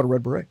like, "Well, I'll go to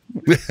red beret."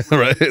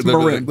 Right? They're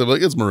maroon.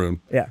 like, it's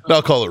maroon. Yeah. No,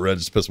 I'll call it red.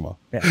 Just piss them off.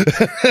 Yeah.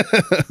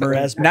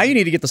 Maroon. Now you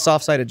need to get the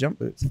soft-sided jump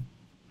boots.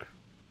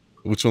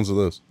 Which ones are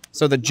those?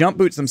 So the jump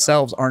boots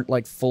themselves aren't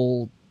like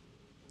full.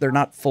 They're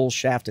not full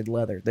shafted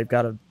leather.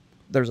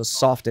 There's a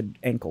softed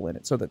ankle in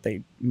it so that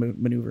they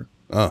maneuver.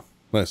 Oh,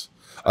 nice.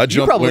 I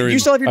jump wearing. You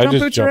still have your I jump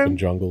just boots jump in around?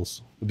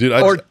 jungles. Dude,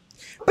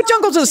 But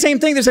jungles are the same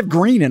thing. They just have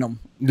green in them.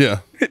 yeah.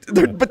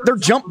 But they're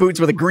jump boots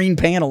with a green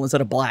panel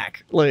instead of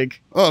black.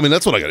 Like, Oh, I mean,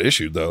 that's what I got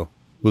issued though.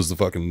 Was the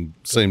fucking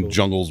same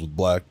jungles with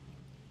black.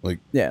 Like,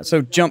 yeah.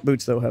 So jump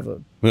boots though have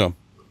a. yeah.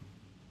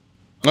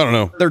 I don't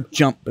know. They're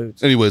jump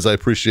boots. Anyways, I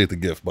appreciate the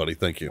gift, buddy.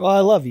 Thank you. Well, I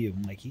love you,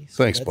 Mikey.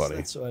 So Thanks, that's- buddy.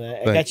 That's what I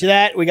Thank got you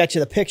that. We got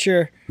you the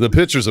picture. The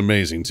picture's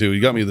amazing too.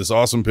 You got me this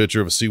awesome picture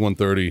of a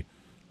C-130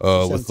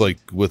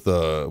 with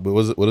what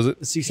is it?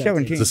 The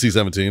C-17. It's a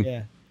C-17.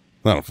 Yeah.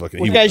 I don't fucking.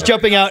 With guys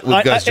jumping out.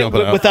 With guys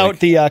jumping out, without like-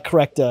 the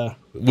correct.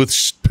 with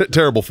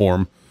terrible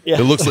form. Yeah.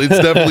 It looks like it's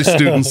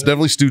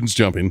definitely students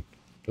jumping.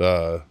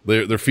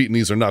 Their feet and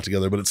knees are not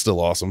together, but it's still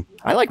awesome.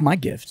 I like my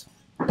gift.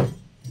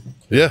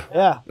 Yeah.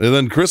 Yeah. And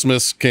then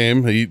Christmas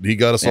came. He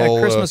got us Yeah, all.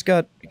 Christmas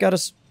got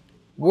us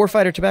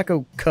Warfighter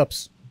tobacco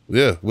cups,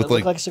 Yeah, with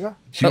Look like a cigar.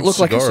 huge that look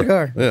like a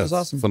cigar. Yeah, It was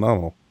awesome.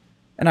 Phenomenal.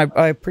 and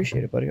I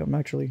appreciate it, buddy. I'm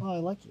actually. Oh, I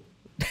like you.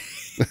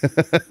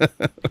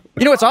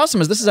 You know what's awesome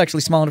is this is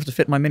actually small enough to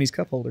fit in my Mini's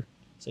cup holder.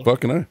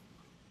 Fucking A.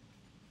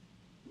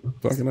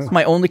 Fucking A. It's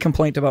my only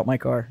complaint about my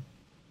car.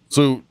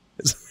 So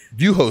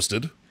you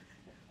hosted.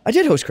 I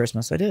did host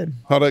Christmas. I did.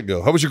 How'd that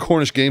go? How was your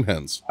Cornish game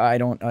hens? I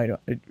don't.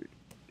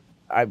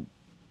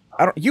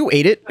 You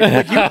ate it.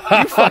 Like,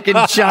 you fucking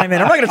chime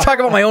in. I'm not going to talk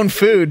about my own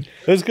food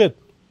It was good.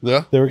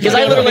 Yeah. They were because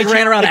good. I literally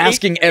ran around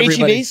asking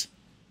everybody. HEBs?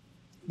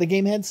 The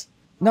game heads?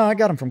 No, I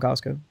got them from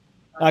Costco.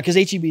 Because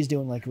HEB is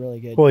doing like really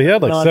good. Well, he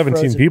had like Non-frozen.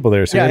 17 people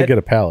there, so Yeah, you had it- to get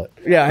a pallet.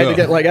 Yeah, I had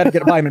to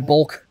get buy them in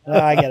bulk.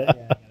 I get it. Yeah, I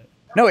get it.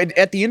 No,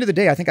 at the end of the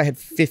day, I think I had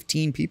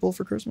 15 people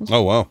for Christmas.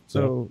 Oh wow.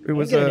 So it I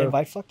was. get an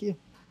invite. Fuck you.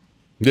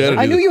 Yeah,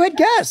 I knew you had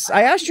guests.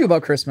 I asked you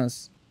about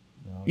Christmas.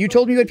 You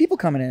told me you had people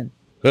coming in.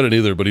 I didn't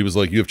either, but he was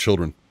like, "You have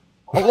children."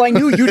 Oh, well, I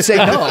knew you'd say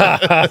no.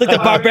 It's like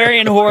the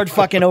barbarian horde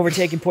fucking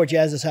overtaking poor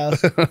Jazz's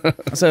house.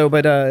 So,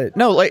 but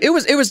no, like it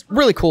was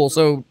really cool.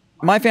 So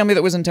my family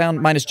that was in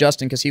town, minus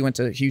Justin, because he went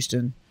to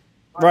Houston.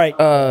 Right.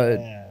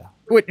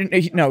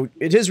 No,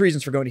 his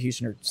reasons for going to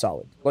Houston are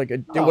solid. Like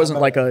it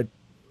wasn't like a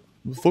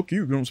fuck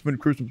you, don't spend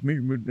Christmas with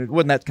me. It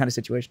wasn't that kind of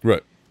situation.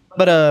 Right.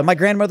 But my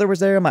grandmother was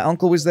there, my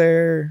uncle was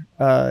there,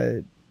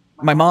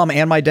 my mom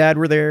and my dad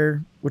were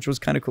there, which was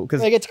kind of cool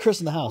because I get to Chris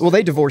in the house. well,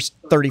 they divorced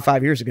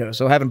 35 years ago,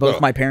 so having both Oh.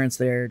 my parents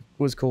there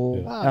was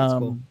cool. that's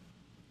cool.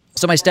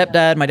 So my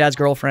stepdad, my dad's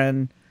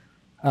girlfriend,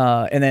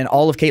 and then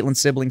all of Caitlin's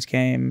siblings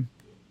came,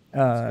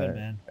 good,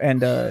 man.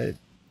 and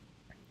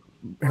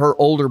her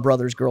older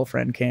brother's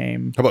girlfriend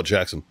came. How about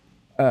Jackson?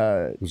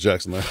 Was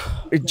Jackson there?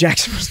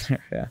 Jackson was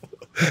there.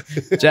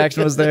 Yeah,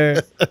 Jackson was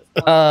there.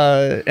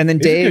 And then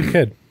He's a good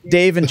kid.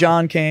 Dave and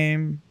John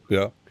came.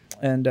 Yeah.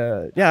 And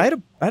yeah, I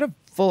had a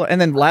full. And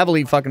then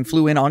Lavely fucking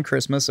flew in on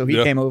Christmas, so he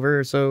came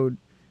over. So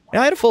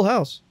yeah, I had a full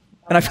house.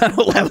 And I found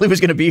out Lavely was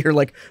gonna be here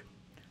like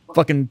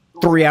fucking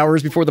 3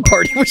 hours before the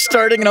party was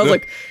starting, and I was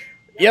like,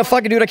 yeah,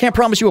 fucking dude, I can't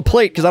promise you a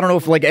plate because I don't know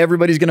if like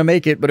everybody's gonna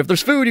make it, but if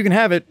there's food, you can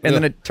have it. And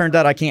then it turned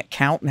out I can't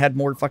count and had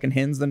more fucking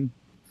hens than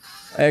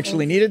I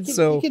actually needed.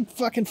 So you can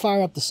fucking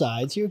fire up the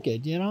sides. You're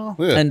good, you know.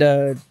 Yeah.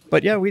 And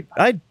but yeah,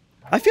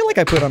 I feel like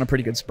I put on a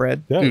pretty good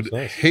spread. Yeah, Dude, it's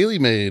nice. Haley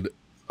made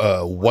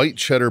white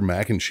cheddar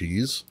mac and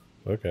cheese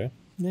Okay.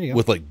 There you go.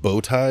 with like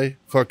bow tie,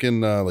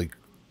 fucking like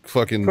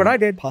fucking What I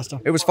did, Pasta.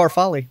 it was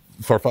farfalle.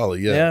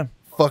 farfalle. Yeah. Yeah.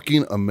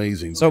 Fucking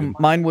amazing. So dude.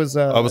 mine was.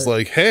 I was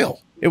like,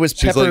 hail. it was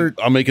She's pepper. like,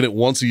 I'm making it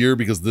once a year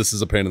because this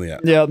is a pain in the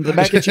ass. Yeah, the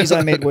mac and cheese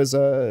I made was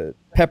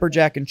pepper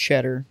jack and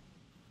cheddar.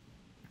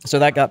 So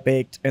that got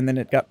baked, and then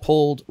it got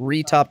pulled,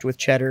 retopped with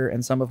cheddar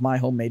and some of my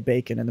homemade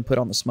bacon, and then put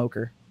on the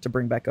smoker to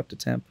bring back up to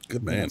temp. Good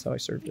And man. that's how I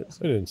served it.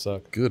 It didn't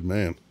suck. Good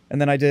man. And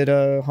then I did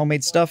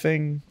homemade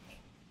stuffing,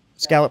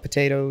 scallop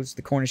potatoes,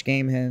 the Cornish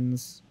game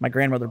hens. My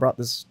grandmother brought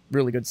this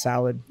really good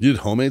salad. You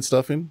did homemade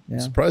stuffing? Yeah.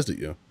 Surprised at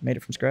you. Made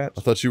it from scratch.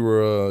 I thought you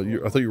were.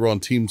 I thought you were on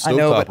Team I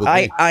know, Stovetop but with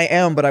me. I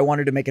am, but I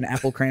wanted to make an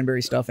apple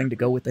cranberry stuffing to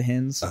go with the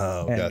hens.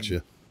 Oh, And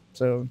gotcha.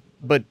 So,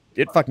 but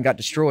it fucking got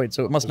destroyed,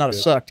 so it must not have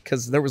sucked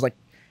because there was like,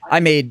 I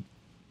made,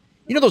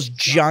 you know, those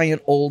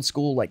giant old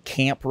school like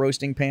camp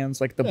roasting pans,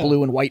 like the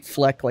blue and white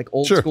fleck, like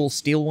old Sure. school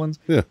steel ones.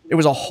 Yeah. It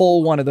was a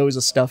whole one of those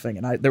of stuffing,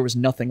 and there was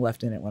nothing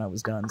left in it when I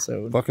was done.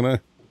 So Fucking I.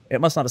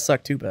 it must not have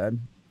sucked too bad.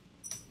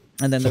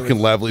 And then there Fucking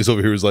was, Lavely's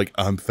over here is like,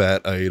 I'm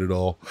fat. I ate it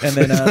all. and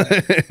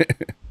then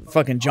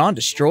fucking John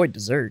destroyed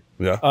dessert.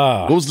 Yeah.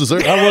 What was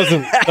dessert?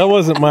 That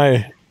wasn't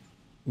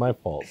my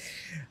fault.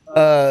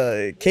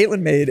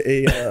 Caitlin made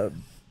a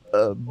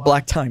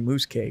black tie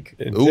mousse cake.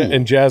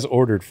 And Jazz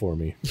ordered for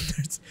me.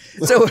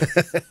 So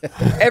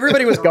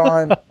everybody was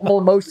gone.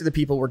 Well, most of the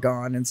people were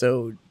gone, and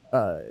so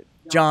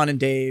John and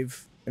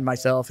Dave and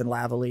myself and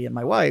Lavely and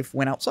my wife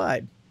went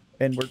outside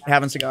and we're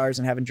having cigars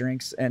and having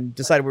drinks and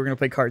decided we were going to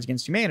play Cards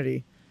Against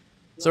Humanity.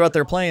 So we're out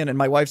there playing, and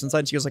my wife's inside,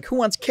 and she goes like, "Who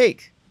wants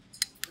cake?"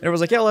 And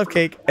everyone's like, "Yeah, I'll have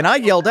cake." And I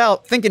yelled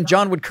out, thinking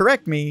John would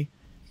correct me,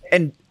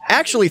 and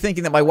actually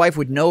thinking that my wife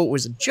would know it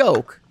was a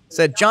joke.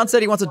 Said, "John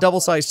said he wants a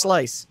double-sized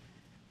slice."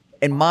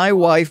 And my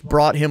wife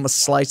brought him a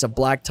slice of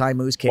black tie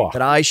mousse cake Wow.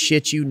 that, I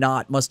shit you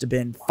not, must have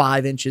been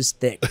 5 inches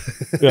thick.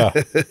 Yeah.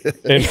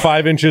 And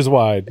 5 inches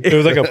wide. It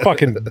was like a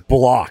fucking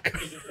block.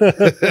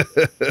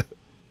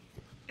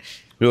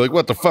 You're like,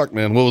 what the fuck,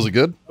 man? What was it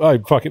good? I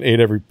fucking ate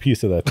every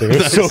piece of that thing. It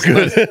was so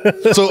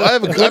good. So I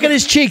have a Look at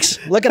his cheeks.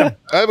 Look at him.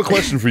 I have a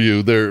question for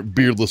you, there,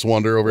 beardless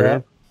wonder over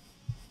Yeah.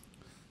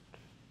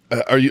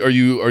 here.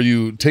 Are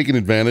you taking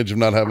advantage of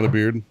not having a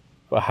beard?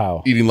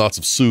 How? Eating lots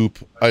of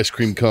soup, ice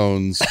cream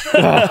cones, You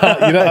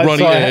know, runny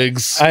so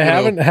eggs. I you know.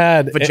 haven't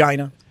had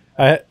Vagina.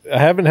 I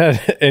haven't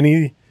had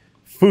any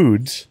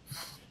foods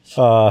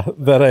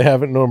that I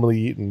haven't normally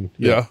eaten.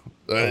 Yeah,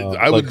 I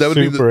would. like That would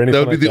be soup or the, that anything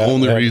would be like the that.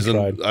 only I haven't reason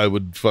tried. I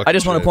would fucking. I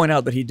just want try to it. point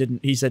out that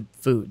he said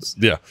foods.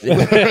 Yeah.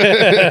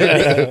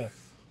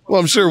 Well,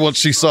 I'm sure once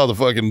she saw the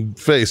fucking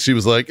face, she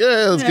was like, "Yeah,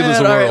 let's give this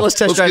a all whirl. right, let's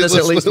test drive this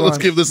at least Let's once."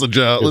 give this a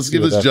job. Let's see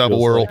give what this that job a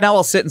feels whirl." like. Now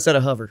I'll sit instead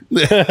of hover.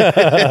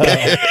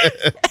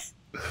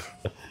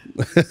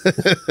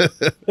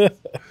 I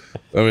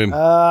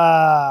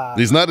mean,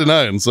 he's not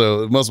denying,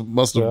 so it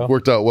must have Yeah.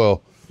 worked out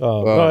well.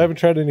 No, I haven't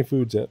tried any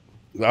foods yet.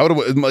 I would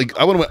have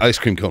went ice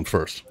cream cone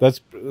first. That's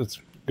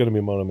gonna be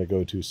one I'm gonna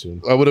go to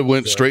soon. I would have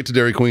went straight to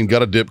Dairy Queen,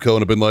 got a dip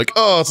cone, and been like,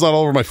 "Oh, it's not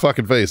all over my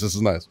fucking face. This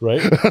is nice."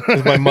 Right?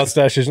 Because my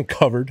mustache isn't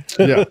covered.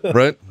 Yeah,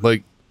 right.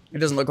 Like, It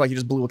doesn't look like you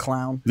just blew a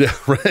clown. yeah,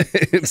 right.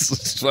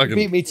 It's fucking.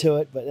 Beat me to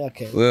it, but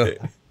okay.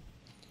 Yeah.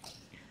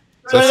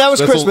 So that was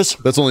That's Christmas.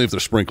 That's only if they're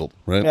sprinkled,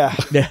 right? Yeah.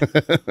 Yeah.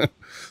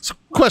 So,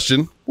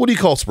 question: what do you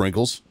call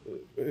sprinkles?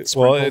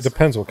 Well, it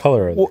depends what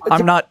color are they.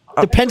 I'm not.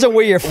 Depends on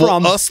where you're Well,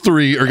 from. us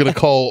three are gonna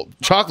call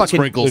chocolate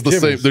sprinkles the they're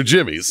same. Jimmy's. They're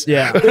Jimmy's.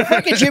 Yeah. They're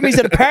fucking Jimmy's,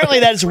 and apparently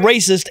that is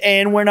racist,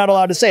 and we're not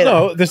allowed to say that.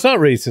 No, that's not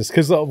racist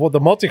because the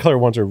multicolor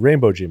ones are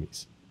rainbow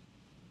jimmies.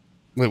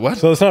 Wait, what?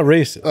 So it's not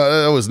racist.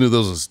 I always knew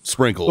those as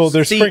sprinkles. Well,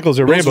 their See, sprinkles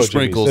are those are rainbow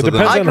sprinkles, jimmies. It and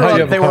then- depends I on grew how you up,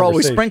 have they a were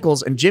always conversation.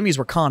 sprinkles, and Jimmy's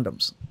were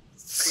condoms.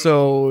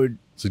 So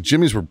so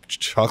Jimmy's were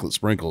chocolate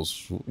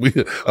sprinkles. I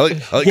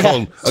like Yeah.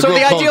 calling. I So grew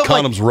the up calling idea of,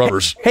 like- condoms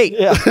rubbers.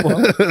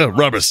 hey,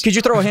 Rubbers. could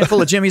you throw a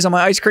handful of Jimmy's on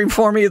my ice cream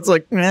for me? It's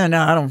like, nah, no,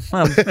 I don't.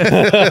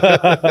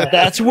 It's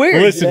That's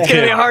weird. Listen, Yeah.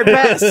 gonna be a hard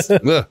pass.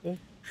 Yeah.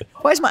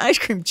 Why is my ice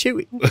cream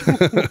chewy?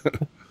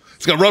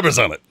 It's got rubbers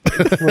on it.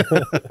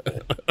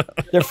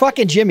 They're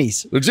fucking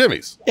Jimmy's. They're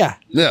Jimmy's. Yeah.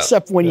 Yeah.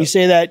 Except when you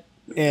say that,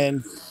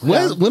 and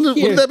When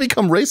did that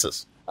become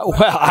racist? well,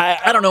 I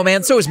I don't know,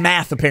 man. So is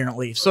math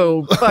apparently.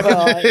 So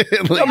fucking,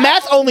 no,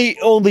 math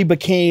only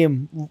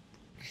became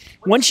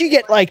once you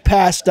get like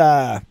past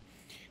I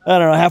don't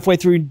know, halfway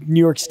through New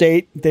York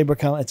State,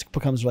 it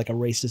becomes like a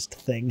racist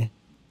thing.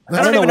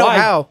 I don't even know why.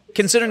 how.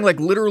 Considering like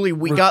literally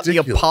we got the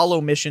Ridiculous.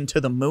 Apollo mission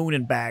to the moon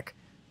and back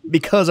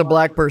because a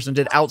black person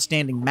did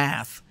outstanding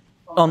math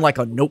on like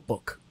a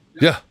notebook.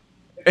 Yeah.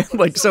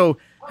 Like, so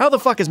how the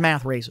fuck is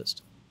math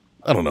racist?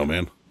 I don't know,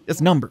 man.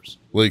 It's numbers.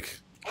 Like,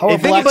 How are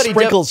If black anybody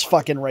sprinkles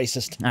fucking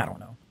racist? I don't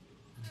know.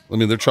 I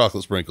mean, they're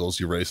chocolate sprinkles,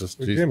 you racist.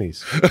 They're Jeez.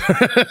 Jimmy's.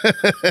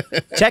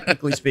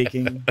 Technically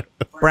speaking,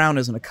 brown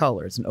isn't a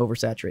color; it's an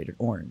oversaturated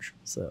orange.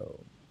 So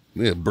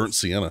Yeah, burnt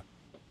sienna.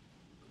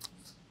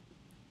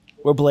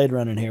 We're Blade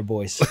running here,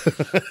 boys.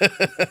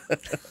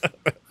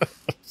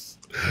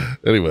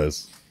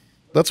 Anyways,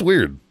 that's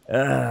weird.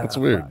 That's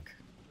weird. fuck.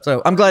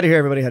 So I'm glad to hear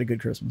everybody had a good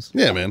Christmas.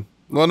 Yeah, man.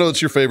 Well, I know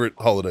it's your favorite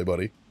holiday,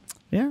 buddy.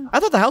 Yeah, I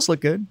thought the house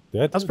looked good.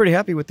 Yeah, it I was did. pretty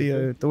happy with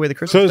the way the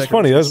Christmas. So it's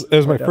funny. That was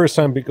my laid out. first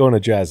time going to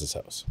Jazz's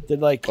house.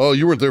 Did like Oh,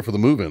 you weren't there for the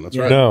move-in. That's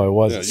Yeah. right. No, it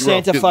wasn't. you were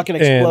Santa getting- fucking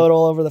explode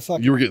all over the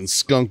fucking? You were getting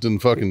skunked in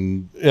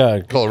fucking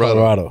Yeah,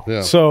 Colorado.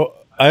 Yeah. So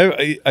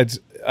I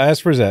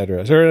asked for his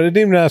address, or I didn't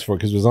even ask for it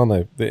because it was on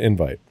the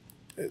invite.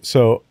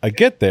 So I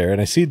get there and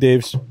I see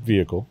Dave's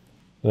vehicle,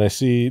 and I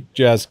see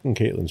Jazz and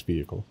Caitlin's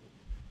vehicle,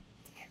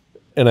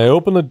 and I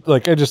open I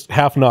just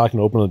half knock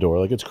and open the door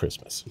like it's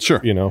Christmas. Sure.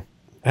 You know,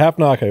 half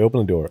knock, I open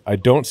the door. I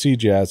don't see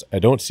Jazz. I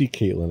don't see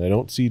Caitlin. I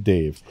don't see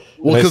Dave.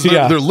 Well, And I because see,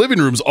 their living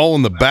room's all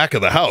in the back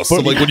of the house. So,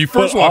 But- like, when you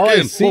first but walk all I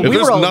in, see- if Well, we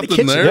there's were all in the nothing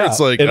kitchen. there, Yeah. it's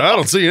like, And I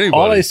don't see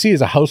anybody. all I see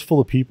is a house full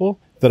of people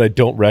that I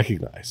don't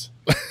recognize.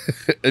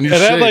 and you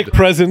And I have like shaved.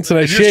 presents and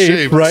I You're shave,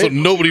 shaved, right? so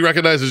nobody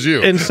recognizes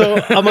you. And so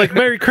I'm like,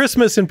 Merry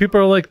Christmas. And people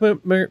are like,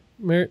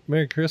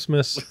 Merry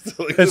Christmas.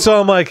 And so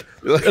I'm like,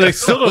 and I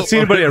still don't see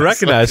anybody I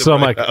recognize. So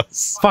I'm like,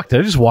 fuck, did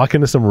I just walk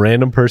into some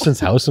random person's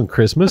house on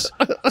Christmas?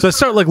 So I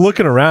start like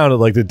looking around at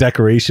like the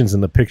decorations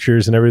and the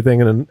pictures and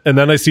everything. And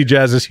then I see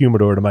Jazz's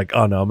humidor and I'm like,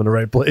 oh no, I'm in the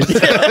right place.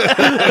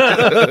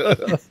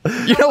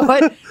 You know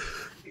what?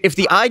 If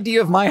the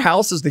idea of my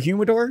house is the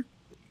humidor,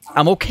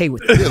 I'm okay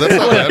with it. Yeah,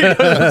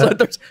 that's not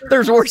bad.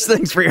 there's worse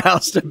things for your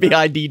house to be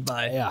ID'd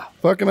by. Yeah.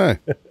 Fucking A.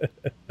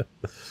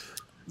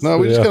 No,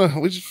 we Yeah.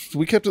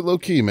 we kept it low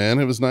key, man.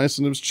 It was nice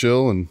and it was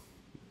chill.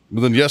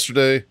 But then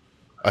yesterday,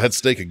 I had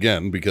steak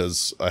again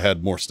because I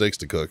had more steaks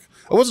to cook.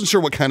 I wasn't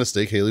sure what kind of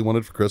steak Haley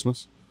wanted for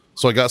Christmas,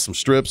 so I got some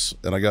strips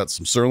and I got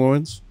some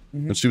sirloins.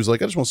 And she was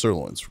like, "I just want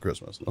sirloins for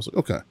Christmas." And I was like,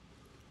 "Okay."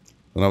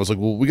 And I was like,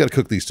 "Well, we got to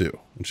cook these too."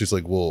 And she's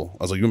like, "Well,"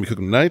 I was like, "You want me to cook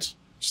them tonight?"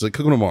 She's like,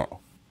 "Cook them tomorrow."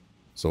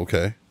 So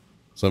okay.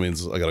 So that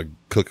means I got to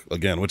cook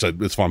again, which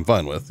I'm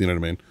fine with. You know what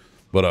I mean?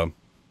 But I'll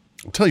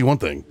tell you one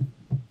thing: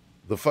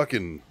 the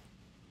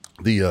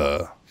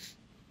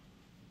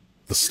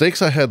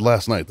steaks I had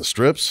last night, the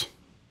strips,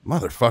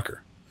 motherfucker.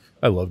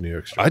 I love New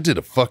York Street. I did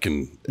a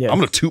fucking. Yeah. I'm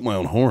gonna toot my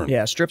own horn.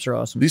 Yeah, strips are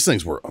awesome. These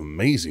things were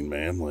amazing,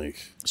 man.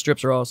 Like,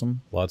 Strips are awesome.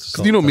 Lots of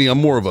 'cause you know me,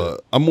 I'm more of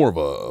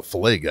a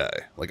fillet guy.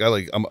 Like I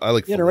like You're an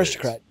fillets.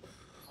 aristocrat.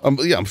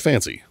 I'm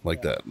fancy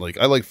like that. Like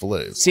I like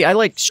fillets. See, I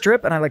like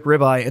strip and I like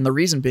ribeye, and the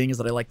reason being is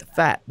that I like the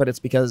fat. But it's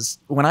because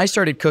when I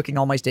started cooking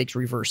all my steaks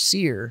reverse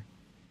sear,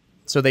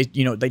 so they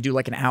do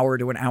like an hour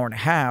to an hour and a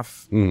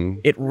half,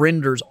 it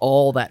renders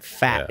all that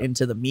fat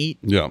into the meat.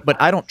 Yeah. But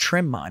I don't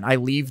trim mine. I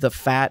leave the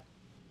fat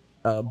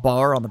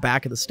bar on the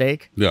back of the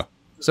steak. Yeah.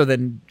 So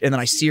then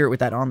I sear it with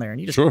that on there, and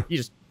you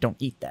just don't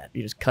eat that.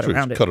 You just cut Sure,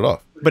 around just it. cut it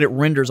off. But it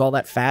renders all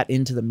that fat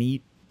into the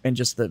meat, and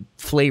just the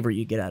flavor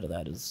you get out of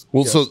that is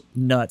Well, just so-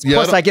 nuts. yeah,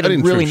 Plus, I I get a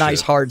didn't really trim nice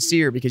shit. hard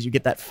sear because you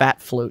get that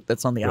fat float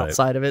that's on the Right.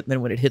 outside of it. And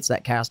then when it hits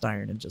that cast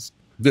iron, it just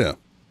Yeah.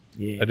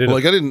 yeah. I did Well,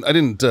 like I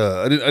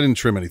didn't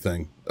trim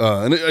anything,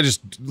 and I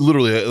just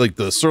literally like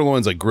the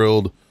sirloins I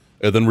grilled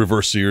and then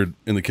reverse seared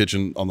in the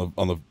kitchen on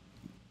the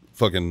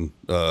fucking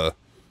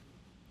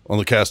on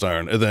the cast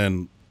iron, and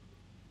then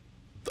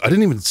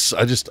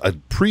I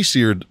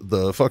pre-seared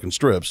the fucking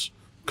strips,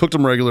 cooked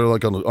them regular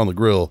like on the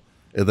grill,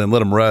 and then let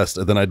them rest,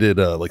 and then I did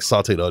like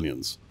sautéed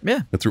onions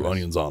Yeah. and threw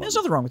onions on them. There's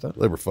nothing wrong with that.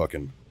 They were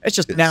fucking. It's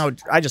just now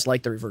I just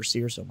like the reverse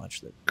sear so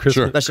much that Christmas,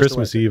 Sure. That's just the way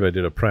Christmas Eve, I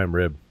did a prime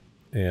rib,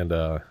 and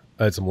I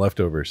had some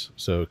leftovers.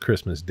 So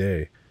Christmas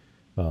Day,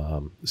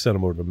 sent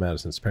them over to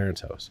Madison's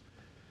parents' house,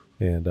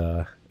 and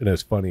it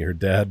was funny. Her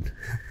dad,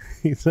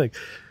 he's like,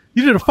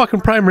 "You did a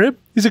fucking prime rib?"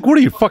 He's like, "What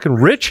are you, fucking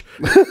rich?"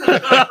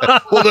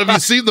 Well, have you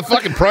seen the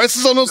fucking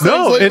prices on those things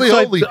No, lately? it's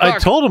like, Holy I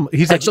fuck. told him.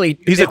 He's actually like,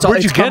 he's like,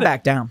 "Where'd you it's come get it?"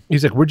 back down.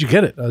 He's like, "Where'd you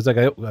get it?" I was like,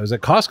 I was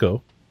at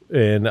Costco,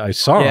 and I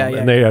saw Yeah, them, yeah.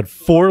 and they had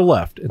 4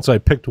 left, and so I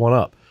picked one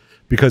up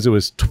because it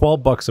was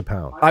 $12 a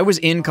pound. I was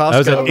in Costco. I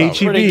was at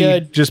Pretty HEB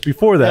good. just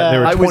before that. and they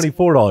Yeah. were I was-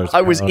 $24. a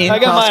I was pound. in I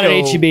got mine at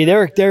Costco.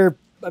 HEB. They're.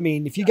 I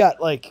mean, if you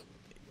got like,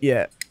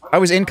 Yeah. I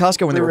was in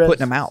Costco when they were Ribs. putting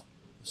them out.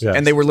 Yes.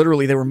 And they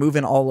were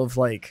moving all of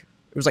like,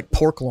 it was like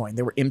pork loin.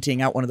 They were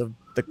emptying out one of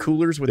the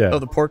coolers with Yeah. of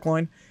the pork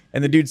loin.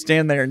 And the dude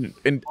stand there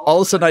and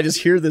all of a sudden I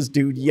just hear this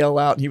dude yell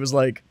out and he was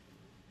like,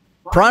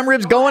 "Prime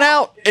ribs going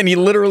out." And he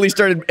literally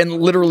started,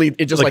 and literally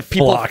it just Like like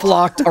people flocked.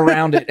 flocked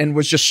around it and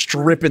was just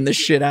stripping this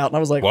shit out. And I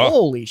was like, Wow.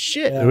 holy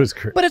shit. It was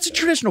crazy. But it's a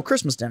traditional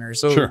Christmas dinner.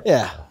 So Sure.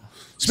 yeah,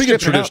 Speaking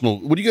of stripping it out. traditional,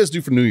 what do you guys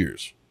do for New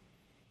Year's?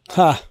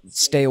 huh?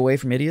 stay away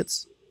from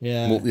idiots.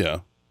 Yeah. Well, yeah.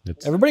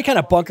 Everybody kind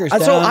of bunkers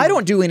down. So I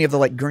don't do any of the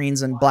like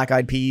greens and black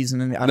eyed peas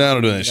and No, I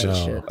don't do that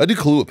shit. I do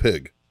Kahlua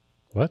pig.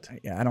 What?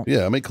 Yeah, I don't.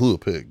 Yeah, I make Kahlua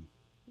pig.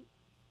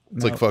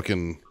 It's like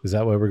fucking. Is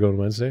that why we're going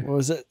Wednesday? What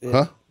was it?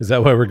 Huh? Is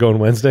that why we're going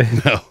Wednesday?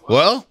 No.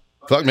 Well,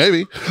 fuck,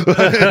 maybe.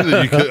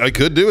 I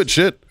could do it.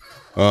 Shit.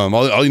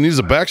 All you need is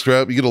a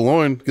backstrap. You get a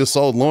loin, get a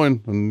solid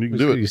loin, and you can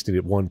do We it. used to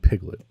get one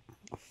piglet.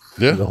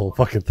 Yeah. The whole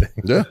fucking thing.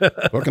 Yeah.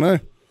 Fucking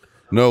A.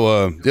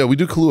 No, yeah, we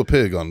do Kahlua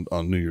pig on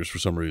New Year's for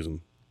some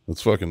reason.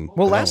 It's fucking.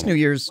 Well, last New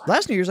Year's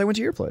I went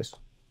to your place.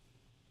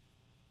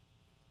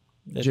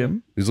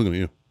 Jim, He's looking at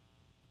you.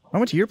 I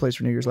went to your place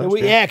for New Year's last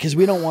year. Yeah, because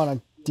we don't want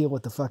to deal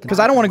with the fucking. Because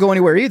I don't want to go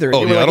anywhere either.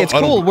 Oh, You were yeah, like, it's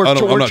cool. We're I'm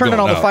not turning going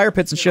all the now. fire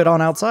pits and shit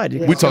on outside.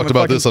 We talked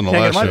about this on the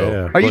last show.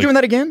 Yeah. Are you Like- doing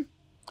that again?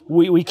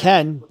 We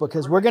can,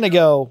 because we're gonna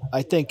go.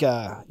 I think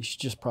you should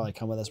just probably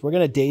come with us. We're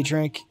gonna day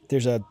drink.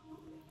 There's a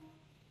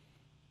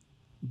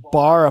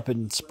bar up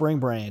in Spring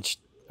Branch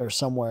or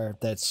somewhere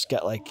that's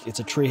got like, it's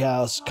a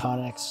treehouse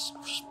Connex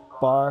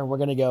bar. We're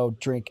gonna go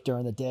drink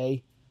during the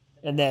day,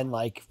 and then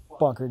like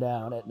bunker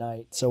down at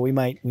night. So we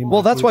might.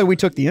 Well, that's why we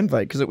took the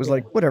invite, because it was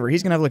like, whatever.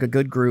 He's going to have like a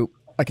good group.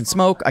 I can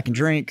smoke. I can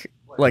drink.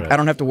 Like, Right. I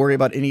don't have to worry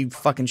about any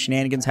fucking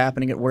shenanigans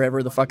happening at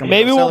wherever the fuck I'm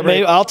Maybe gonna we'll. celebrate.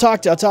 Maybe I'll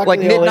talk to. Like the old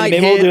lady. midnight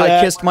Maybe we'll hit, do I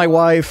that. kissed my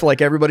wife.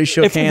 Like everybody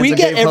shook If hands. we and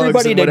get gave hugs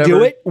everybody and to do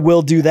whatever. it,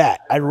 we'll do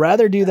that. I'd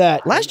rather do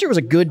that. Last year was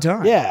a good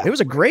time. Yeah. It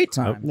was a great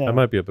time. No. I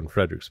might be up in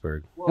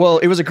Fredericksburg. Well,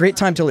 it was a great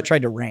time till it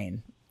tried to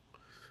rain.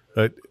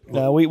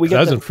 No, we I got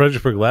was the, in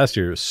Fredericksburg last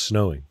year. It was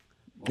snowing.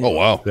 Oh,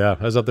 wow. Yeah,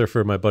 I was up there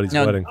for my buddy's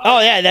No. wedding.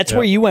 Oh yeah, that's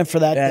where you went for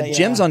that. Yeah, yeah.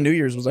 Jim's on New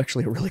Year's was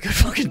actually a really good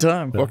fucking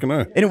time. Fucking A.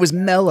 And it was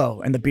mellow,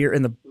 and the beer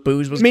and the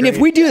booze was I mean, great. if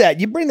we do that,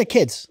 you bring the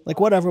kids.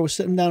 Like whatever, we're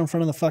sitting down in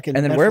front of the fucking.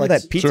 And then wherever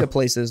Netflix. that pizza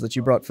place is that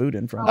you brought food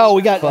in from. Oh,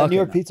 we got Fucking- New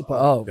York Pizza Pub.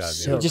 Oh, God,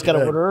 so you just got to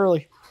good. order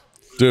early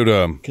Dude,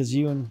 because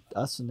you and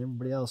us and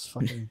everybody else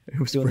fucking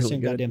was doing the really same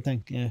good. goddamn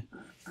thing. Yeah.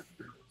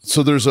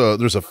 so there's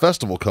a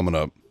festival coming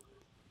up.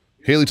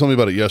 Haley told me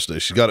about it yesterday.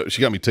 She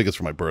got me tickets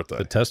for my birthday.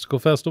 The Testicle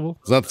Festival?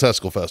 It's not the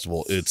Testicle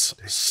Festival. It's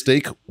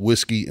steak,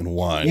 whiskey, and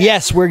wine.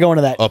 Yes, we're going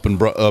to that.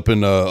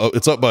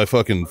 It's up by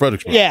fucking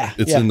Fredericksburg. Yeah,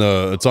 It's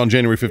yeah. it's on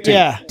January 15th.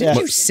 Yeah, Did yeah.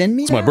 you send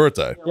me It's my that?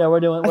 birthday. Yeah, we're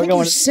doing. I We're think you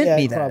going. sent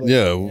me that. probably.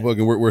 Yeah,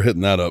 we're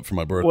hitting that up for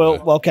my birthday.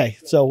 Well, okay.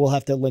 So we'll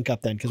have to link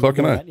up then because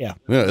fucking A. yeah.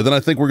 Yeah, and then I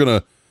think we're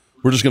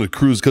just gonna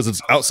cruise because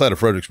it's outside of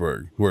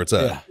Fredericksburg where it's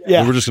at. Yeah. Yeah.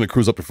 And we're just gonna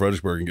cruise up to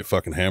Fredericksburg and get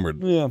fucking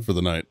hammered Yeah. for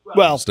the night.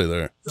 Well- stay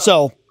there.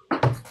 So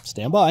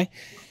stand by.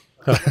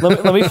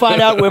 let me find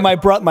out where my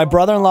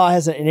brother-in-law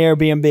has an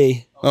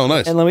Airbnb, Oh,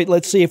 nice. and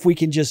let's see if we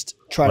can just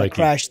try Mikey. to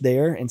crash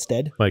there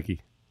instead.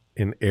 Mikey,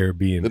 in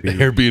Airbnb.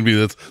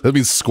 Airbnb. That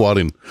means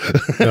squatting.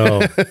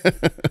 No,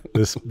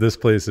 this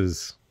place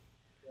is.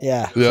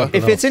 Yeah. Yeah.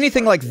 If it's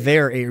anything like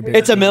their Airbnb,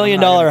 It's $1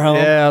 million home.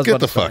 Yeah, I was Get about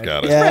the to fuck say.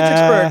 out of Yeah.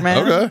 here. Fredericksburg, man.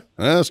 Okay,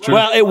 yeah, that's true.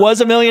 Well, it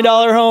was $1 million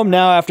home.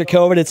 Now after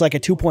COVID, it's like a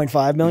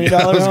 $2.5 million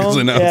I was gonna home.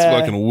 say now it's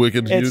fucking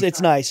wicked huge. It's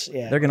nice.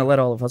 Yeah. They're gonna let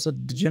all of us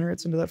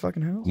degenerates into that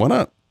fucking house. Why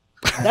not?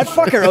 That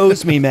fucker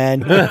owes me,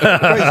 man.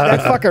 That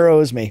fucker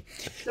owes me.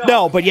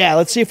 No, but yeah,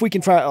 let's see if we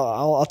can try.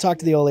 I'll talk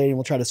to the old lady and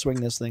we'll try to swing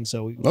this thing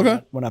so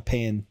we're not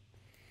paying.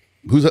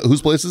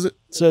 Whose place is it?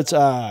 So it's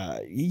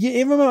you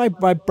remember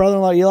my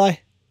brother-in-law Eli?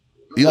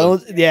 Eli? Oh,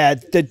 yeah,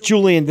 the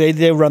Julian.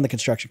 They run the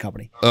construction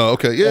company. Oh,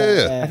 okay.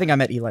 Yeah. I think I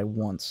met Eli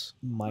once.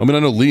 I mean, I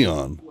know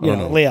Leon. I don't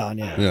know. Leon.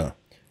 Yeah. Yeah.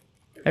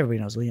 Everybody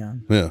knows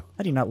Leon. Yeah.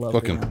 How do you not love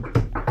Fucking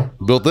Leon?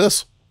 built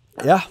this.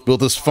 Yeah. Built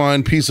this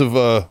fine piece of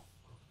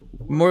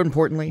More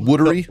importantly,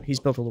 Woodery? he's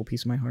built a little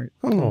piece of my heart.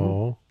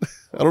 Oh,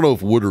 I don't know if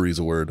woodery is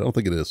a word. I don't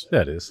think it is.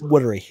 that is.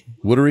 Woodery.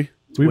 Woodery?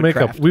 We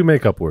Woodcraft.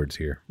 make up words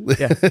here.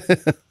 Yeah,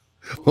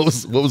 What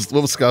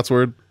was Scott's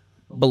word?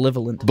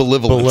 malevolent.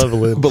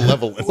 Benevolent.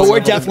 Benevolent. But we're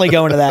definitely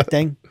going to that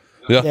thing.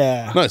 Yeah.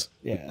 Yeah. Nice.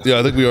 Yeah. Yeah,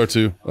 I think we are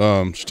too.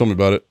 She told me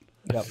about it.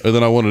 Yep. And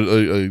then I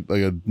wanted,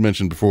 like I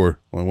mentioned before,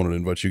 I wanted to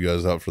invite you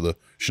guys out for the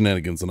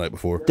shenanigans the night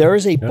before. There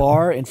is a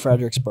bar in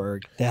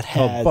Fredericksburg that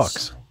Oh, has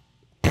Bucks.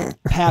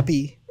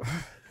 Pappy.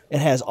 It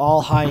has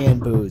all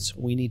high-end booze.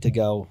 We need to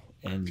go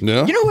and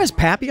Yeah? You know who has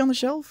Pappy on the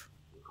shelf?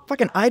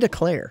 Fucking Ida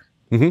Claire.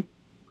 Mm-hmm.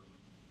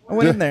 I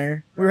went in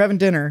there. We were having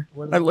dinner.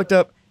 I looked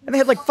up, and they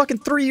had like fucking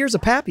 3 years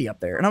of Pappy up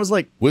there, and I was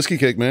like, Whiskey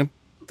cake, man.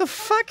 "What the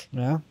fuck?"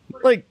 yeah.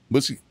 Like,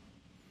 Whiskey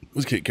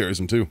cake carries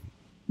them too.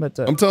 but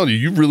I'm telling you,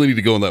 you really need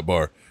to go in that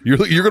bar. You're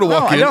gonna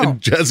walk I in don't.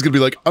 and Jazz is gonna be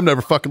like, I'm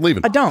never fucking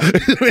leaving. I don't, Come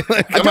don't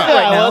out. right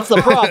Well, now. that's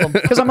the problem.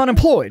 because I'm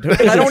unemployed.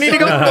 And I don't need to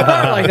go to the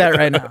bar like that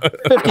right now.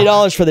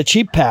 $50 for the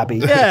cheap Pappy.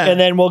 Yeah. And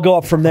then we'll go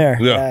up from there.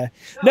 Yeah.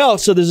 No,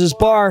 so there's this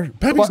bar.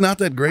 Pappy's not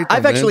that great. Though,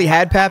 I've man. actually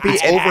had Pappy.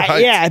 It's and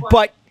overhyped. Yeah,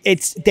 but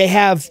they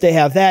have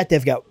that.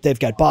 They've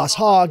got Boss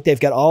Hog. They've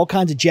got all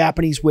kinds of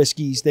Japanese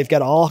whiskeys. They've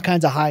got all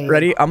kinds of high end.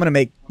 Ready? I'm gonna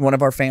make one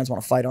of our fans want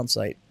to fight on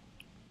site.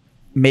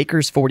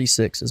 Maker's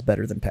 46 is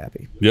better than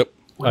Pappy. Yep.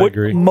 I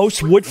agree.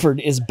 Most Woodford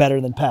is better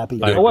than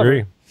Pappy. I However,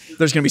 agree.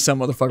 There's gonna be some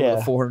motherfucker Yeah.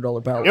 with a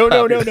 $400 barrel.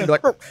 No.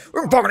 Like,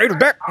 we're fucking eat a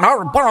dick.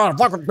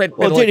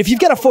 Well, dude, if you've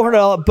got a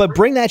 $400, but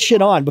bring that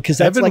shit on because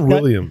that's Evan like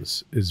that.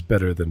 Williams is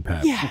better than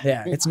Pat.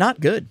 yeah, it's not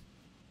good.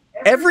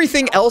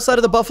 Everything else out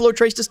of the Buffalo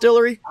Trace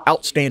Distillery,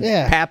 outstanding.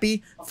 Yeah.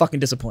 Pappy, fucking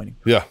disappointing.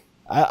 Yeah.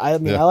 I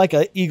mean, Yeah. I like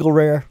a Eagle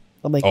Rare.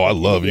 I'm like, Oh, I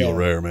love yeah. Eagle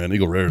Rare, man.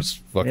 Eagle Rare's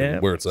fucking Yeah,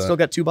 where it's at. still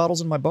got 2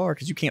 bottles in my bar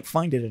because you can't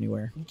find it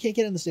anywhere. You can't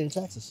get it in the state of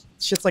Texas.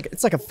 Shit's like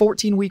it's like a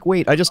 14-week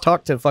wait. I just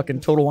talked to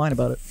fucking Total Wine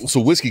about it. So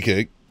Whiskey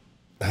Cake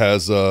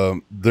has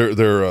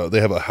they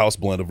have a house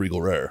blend of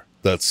Eagle Rare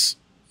that's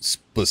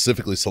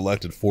specifically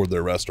selected for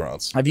their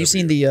restaurants. Have you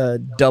seen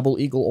the Double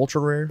Eagle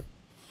Ultra Rare?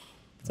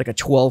 It's like a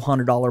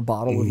 $1,200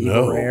 bottle of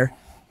Eagle Rare.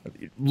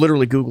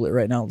 Literally Google it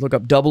right now. Look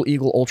up Double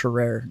Eagle Ultra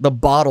Rare. The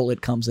bottle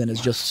it comes in is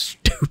just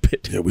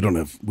stupid. Yeah, we don't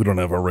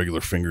have our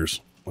regular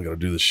fingers. I got to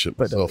do this shit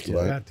myself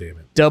tonight. God damn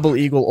it. Double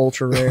Eagle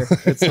Ultra Rare.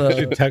 It's You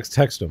should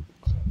text him.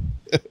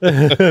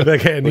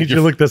 Like, hey, I need you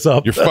to look this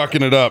up. You're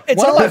fucking it up.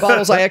 one of my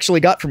bottles I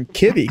actually got from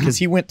Kibby because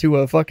he went to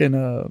a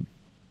fucking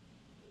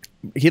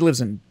he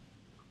lives in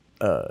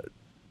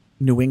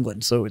New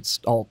England, so it's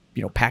all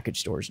package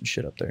stores and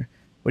shit up there.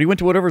 But he went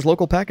to whatever his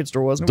local package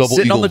store was. And it was Double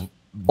sitting Eagle,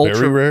 on the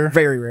very rare?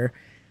 very rare.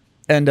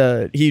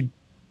 And he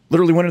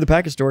literally went to the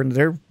package store and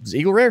there was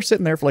Eagle Rare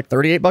sitting there for like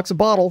 $38 a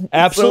bottle.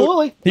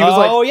 Absolutely. So he was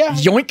Oh, like, yeah.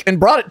 yoink, and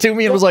brought it to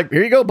me and was like,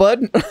 here you go,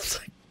 bud. I was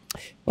like,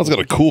 That's got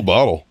a cool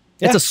bottle.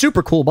 it's a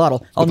super cool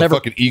bottle. I'll With the never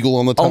fucking eagle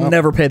on the top. I'll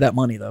never pay that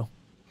money though.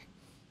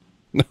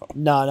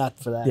 No, not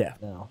for that. Yeah.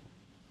 No.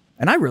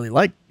 And I really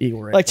like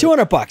Eagle Rare. Like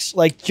 $200.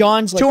 Like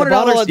John's, like the $200,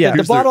 bottle, yeah.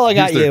 the bottle I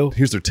got you.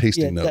 Here's their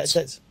tasting Yeah, notes.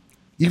 that's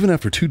Even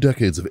after 2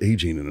 decades of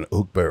aging in an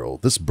oak barrel,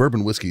 this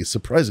bourbon whiskey is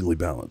surprisingly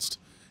balanced.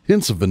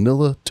 Hints of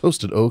vanilla,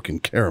 toasted oak,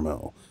 and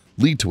caramel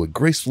lead to a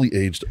gracefully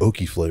aged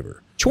oaky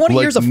flavor. 20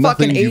 Like years of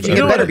nothing fucking you've aging. It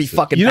ever better be tasted.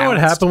 fucking You know what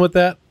balanced. happened with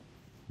that?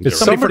 It's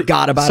Somebody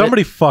forgot about it.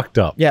 Somebody fucked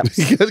up. Yeah.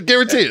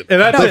 Guarantee it.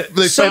 And that's No, it.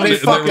 They somebody found it and they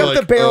fucked were up the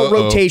like, barrel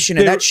uh-oh. rotation,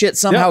 and that shit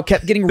somehow Yeah.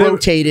 kept getting They're-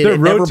 rotated They're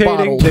and never rotating.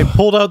 bottled. They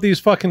pulled out these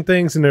fucking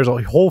things, and there's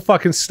a whole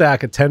fucking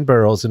stack of 10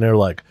 barrels, and they're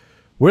like,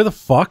 where the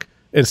fuck?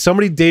 And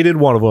somebody dated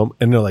one of them,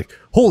 and they're like,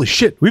 holy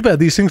shit, we've had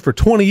these things for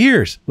 20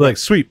 years. They're like,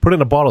 sweet, put it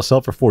in a bottle, sell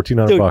it for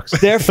 $1,400.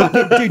 They're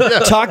fucking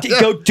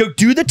dude. Go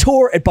do the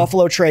tour at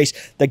Buffalo Trace.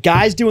 The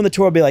guys doing the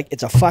tour will be like,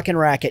 it's a fucking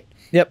racket.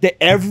 Yep.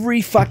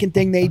 Every fucking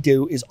thing they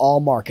do is all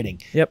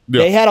marketing. Yep.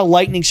 They had a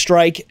lightning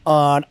strike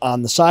on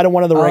the side of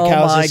one of the rick Oh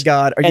houses. my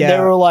God. And they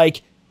Yeah. were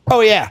like, oh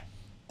yeah.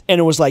 And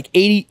it was like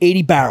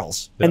 80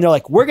 barrels. And they're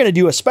like, we're gonna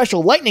do a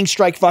special lightning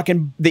strike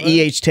fucking The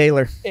E.H.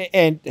 Taylor.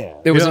 and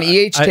It was You an know,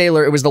 E.H. I-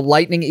 Taylor. It was the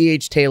Lightning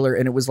E.H. Taylor,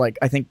 and it was like,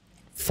 I think,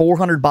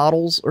 400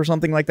 bottles or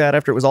something like that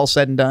after it was all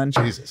said and done.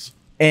 Jesus.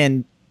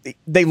 And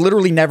they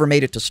literally never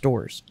made it to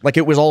stores. Like,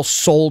 it was all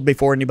sold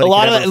before anybody a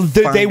lot could ever of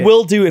that, find they it.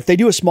 will do if they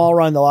do a small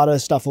run. A lot of the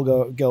stuff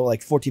will go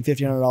like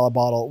 $1,400-$1,500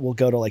 bottle will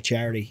go to like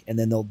charity, and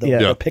then they'll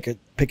Yeah. pick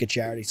a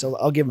charity. So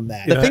I'll give them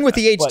that. The thing with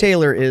the E.H. But-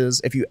 Taylor is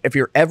if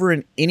you're ever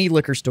in any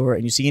liquor store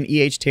and you see an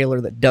E.H.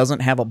 Taylor that doesn't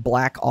have a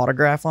black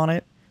autograph on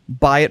it,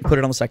 buy it and put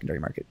it on the secondary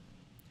market.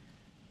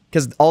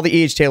 Because all the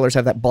E.H. Taylors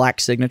have that black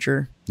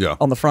signature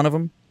on the front of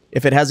them.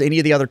 If it has any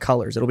of the other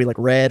colors, it'll be like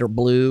red or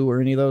blue or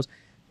any of those.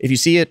 If you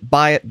see it,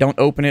 buy it. Don't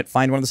open it.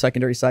 Find one of the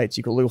secondary sites.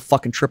 You'll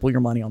fucking triple your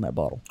money on that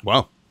bottle.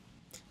 Wow.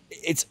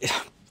 It's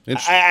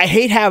Interesting. I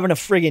hate having to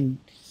friggin'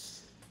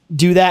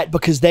 do that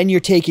because then you're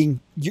taking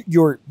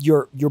you're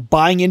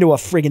buying into a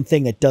friggin'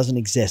 thing that doesn't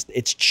exist.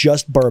 It's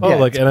just bourbon. Oh,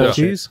 like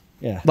NFTs?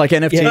 yeah. Like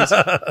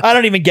NFTs. I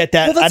don't even get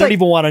that. Well, that's I don't like-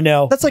 even want to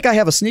know. That's like I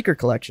have a sneaker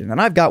collection, and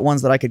I've got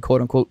ones that I could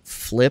quote unquote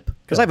flip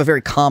because I have a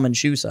very common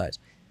shoe size,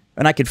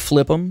 and I could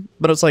flip them.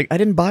 But it's like I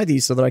didn't buy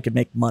these so that I could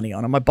make money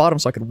on them. I bought them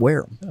so I could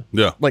wear them.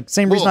 Yeah. Like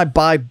same reason Well, I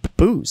buy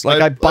booze.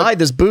 Like I buy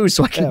this booze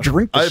so I can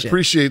drink. I This shit.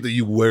 appreciate that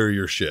you wear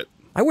your shit.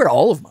 I wear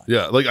all of mine.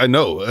 Yeah, like I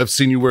know. I've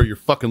seen you wear your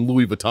fucking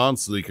Louis Vuitton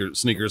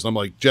sneakers. And I'm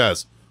like,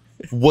 Jazz,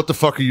 what the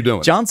fuck are you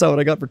doing? John saw what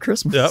I got for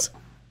Christmas. Yep.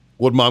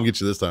 What'd mom get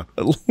you this time?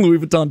 A Louis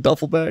Vuitton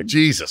duffel bag.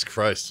 Jesus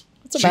Christ.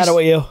 What's the matter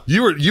with you?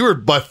 You were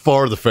by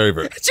far the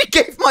favorite. She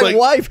gave my Like-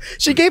 wife.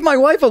 She gave my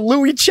wife a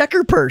Louis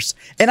checker purse,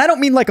 and I don't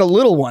mean like a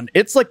little one.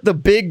 It's like the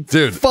big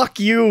Dude. fuck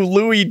you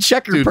Louis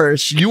checker Dude,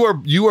 purse. you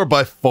are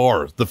by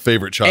far the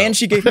favorite child. And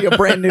she gave me a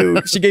brand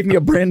new. She gave me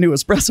a brand new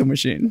espresso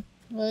machine.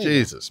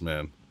 Jesus,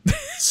 man.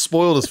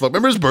 Spoiled as fuck.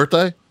 Remember his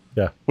birthday?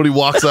 Yeah. When he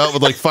walks out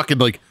with like fucking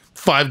like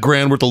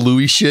 $5,000 worth of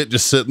Louis shit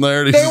just sitting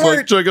there and he's They just like,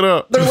 weren't- check it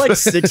out. They're like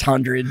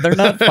 600. They're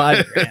not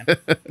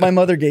 $5,000. My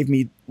mother gave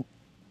me,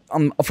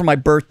 for my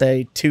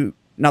birthday,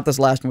 not this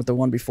last one, but the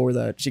one before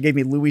that. She gave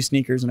me Louis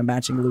sneakers and a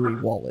matching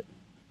Louis wallet.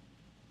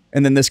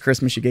 And then this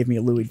Christmas, she gave me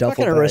a Louis duffel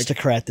Fucking bag.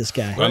 aristocrat, this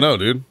guy. I know,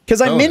 dude. Because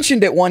I Hell yeah.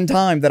 mentioned it one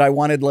time that I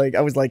wanted, like,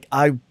 I was like,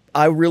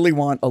 I really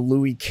want a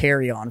Louis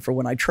carry-on for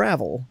when I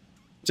travel.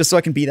 Just so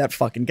I can be that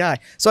fucking guy.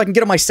 So I can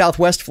get on my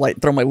Southwest flight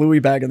and throw my Louis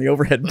bag in the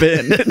overhead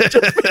bin. And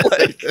just be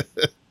like,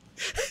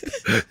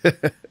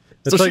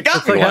 It's she like, got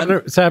it's me like one. having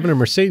it's having a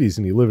Mercedes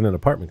and you live in an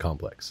apartment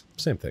complex.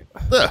 Same thing.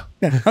 Yeah.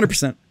 yeah,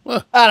 100%. I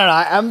don't know.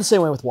 I'm the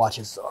same way with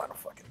watches, so I don't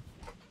fucking.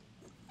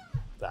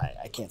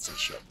 I can't say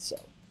shit. So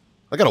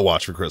I got a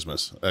watch for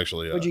Christmas,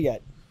 actually. what'd you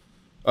get?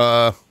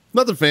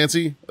 Nothing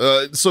fancy.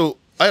 So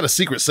I had a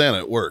Secret Santa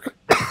at work.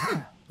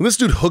 And this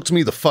dude hooked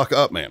me the fuck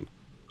up, man.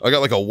 I got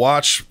like a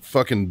watch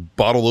fucking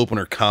bottle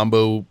opener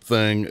combo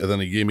thing, and then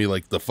he gave me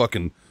like the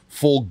fucking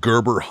full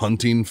Gerber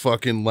hunting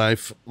fucking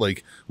life,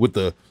 like with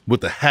the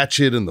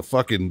hatchet and the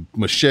fucking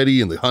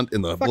machete and the hunt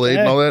and the blade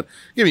and all that.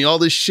 He gave me all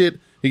this shit.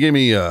 He gave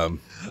me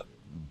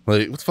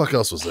like what the fuck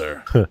else was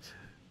there?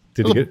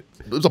 Did you get?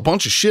 There was a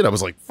bunch of shit. I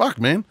was like, fuck,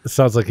 man. It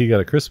sounds like you got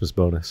a Christmas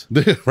bonus.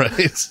 Right?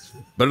 It's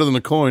better than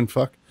a coin.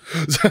 Fuck.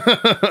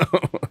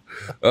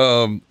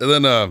 And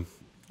then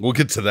we'll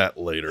get to that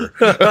later.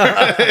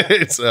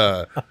 It's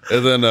and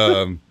then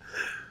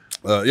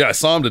yeah, I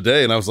saw him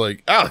today and I was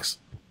like, Alex,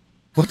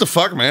 what the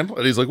fuck, man?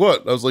 And he's like,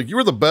 what? I was like, you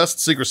were the best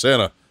Secret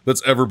Santa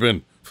that's ever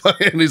been.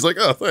 And he's like,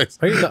 oh, thanks.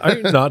 Are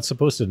you not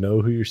supposed to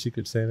know who your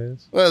Secret Santa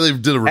is? Well, they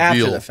did a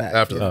reveal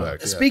After the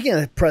fact. yeah. Speaking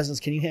of presents,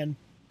 can you hand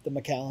the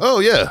Macallan? Oh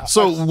yeah.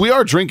 So we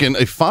are drinking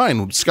a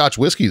fine Scotch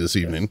whiskey this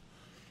evening.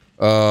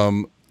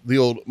 The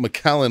old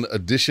Macallan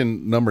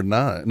edition number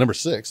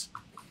 6.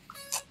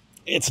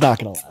 It's not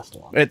going to last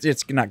long.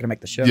 It's not gonna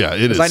make the show. Yeah,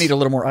 it 'Cause is. I need a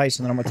little more ice,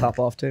 and then I'm gonna top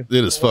off too.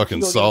 It is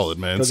fucking solid,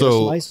 go man. get us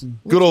So some ice and-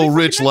 good old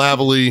Rich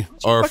Lavely,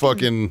 our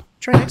fucking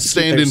try to execute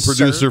stand-in there,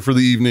 producer sir. for the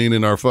evening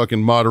and our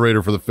fucking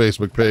moderator for the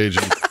Facebook page,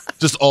 and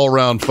just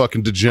all-around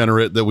fucking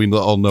degenerate that we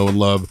all know and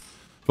love.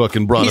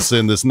 Fucking brought us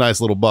in this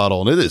nice little bottle,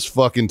 and it is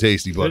fucking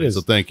tasty, buddy. It is,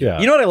 So thank you. yeah.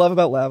 You know what I love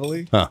about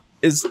Lavely? Huh.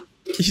 Is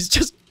he's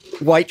just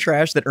white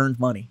trash that earned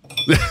money.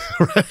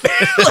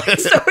 Like,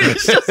 so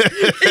he's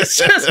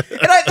just, and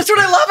that's what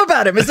I love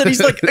about him is that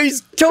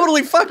he's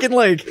totally fucking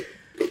like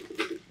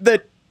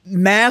that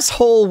mass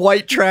hole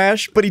white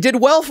trash, but he did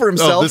well for Oh,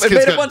 himself this and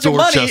kid's made a got bunch of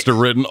money. Dorchester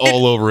written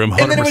all over him,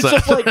 100%. And then it was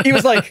just like he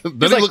was like,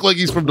 Does he look like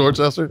he's from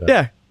Dorchester?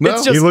 yeah, No?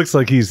 it's He just looks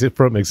like he's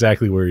from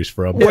exactly where he's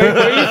from. Where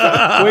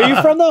are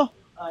you from, though?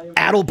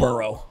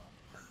 Attleboro.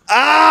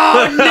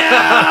 Oh,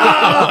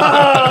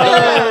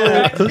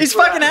 no! He's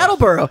fucking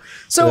Attleboro.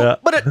 So, Yeah.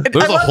 but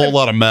There's a whole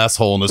lot of mass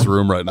hole in this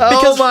room right now.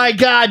 Oh, my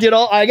God, dude.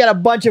 I got a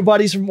bunch of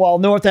buddies from,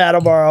 North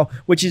Attleboro,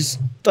 which is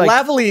like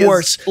Lavely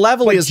worse. is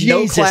Lavely But is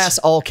no Jesus. class,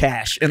 all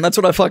cash, and that's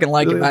what I fucking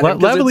like about it.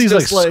 'cause Lavely's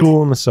it's like just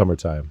school in the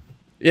summertime.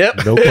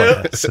 Yep, No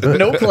class.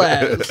 no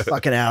class.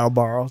 Fucking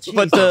Attleboro.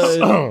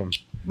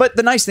 But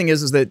the nice thing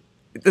is that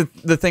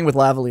the thing with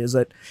Lavely is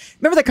that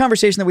remember that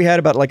conversation that we had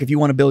about like if you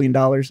won $1 billion,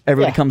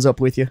 everybody Yeah. comes up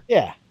with you,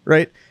 Yeah.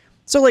 right?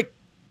 So like,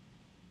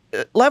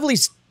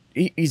 Lavely's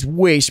he's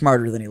way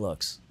smarter than he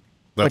looks.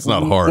 That's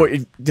Like, not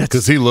hard.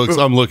 Because he looks,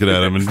 I'm looking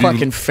at him, and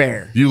Fucking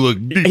fair. you look.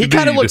 He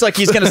kind of looks like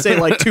he's gonna say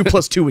like 2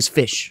 + 2 is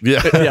fish.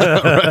 Yeah.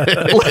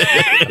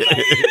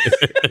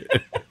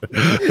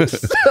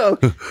 So,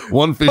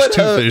 One fish, But,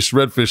 two fish,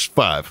 red fish,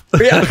 5.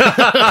 yeah.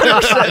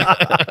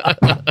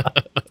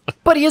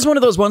 But he is one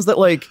of those ones that,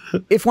 like,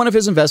 if one of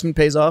his investment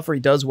pays off or he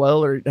does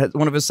well or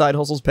one of his side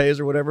hustles pays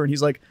or whatever, and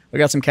he's like, I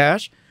got some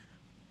cash,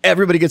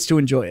 everybody gets to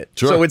enjoy it.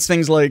 Sure. So it's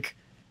things like,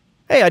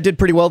 hey, I did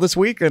pretty well this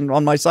week and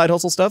on my side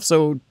hustle stuff,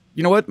 so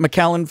you know what?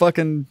 Macallan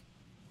fucking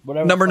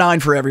Whatever. number 9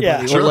 for everybody.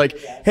 Yeah, Or sure. like,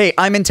 hey,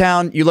 I'm in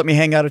town, you let me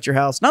hang out at your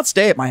house. Not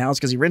stay at my house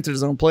because he rented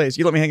his own place.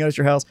 You let me hang out at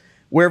your house.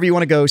 Wherever you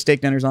want to go, steak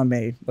dinner's on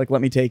me. Like,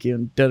 let me take you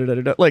and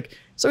da-da-da-da-da. Like,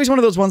 so he's one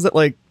of those ones that,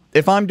 like,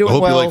 if I'm I doing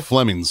hope well... you like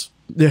Fleming's.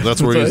 Yeah,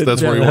 That's where that's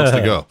that's right. where he wants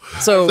to go.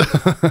 So,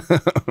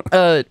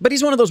 but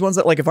he's one of those ones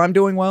that, like, if I'm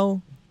doing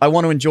well, I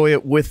want to enjoy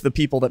it with the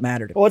people that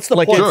matter to me. What's the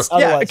like, point it's- Yeah,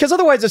 otherwise? because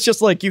otherwise it's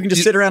just like you can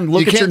just sit around and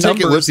look you at your can't take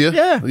numbers. it with you.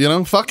 Yeah, You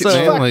know, fuck it, So-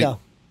 man. Fuck Like, no.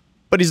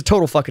 but he's a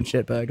total fucking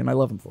shitbag, and I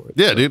love him for it.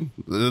 yeah, dude.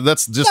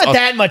 That's just Not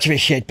that much of a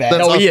shitbag. That's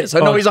No, he au- is. I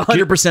know he's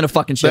 100% a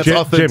fucking that's shitbag.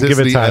 authenticity give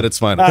it time. at its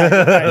finest.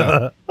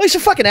 Well, he's a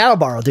fucking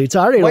Attleboro, dude. So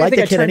I already like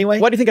that kid anyway.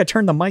 Why do you think I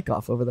turned the mic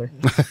off over there?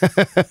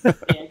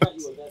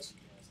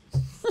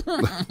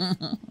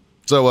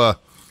 So,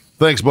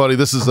 thanks, buddy.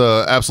 This is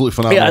absolutely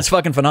phenomenal. Yeah, it's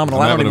fucking phenomenal.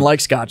 I don't having even a-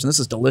 like scotch, and this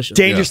is delicious.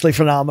 Dangerously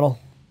phenomenal.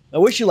 I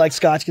wish you liked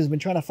scotch because I've been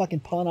trying to fucking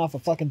pawn off a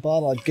fucking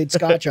bottle of good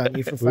scotch on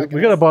you for fucking.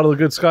 We got a bottle of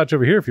good scotch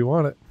over here if you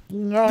want it.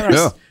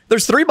 Yeah.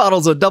 There's 3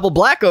 bottles of double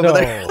black over No.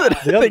 there that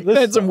I Yep, think this-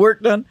 had some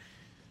work done.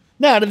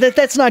 No,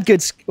 that's not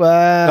good.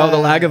 Oh, the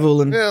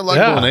Lagavulin. Yeah, like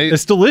Yeah, an 8.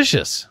 it's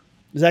delicious.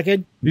 Is that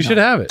good? You should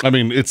have it. I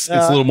mean, it's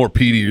a little more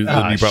peaty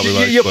than you probably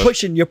like. You're but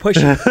pushing. You're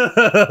pushing.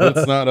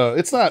 It's not.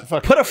 It's not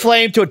fucking. Put a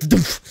flame to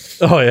it.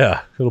 Oh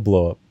yeah, it'll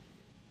blow up.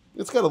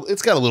 It's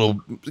got a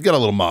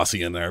little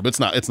mossy in there, but it's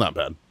not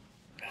bad.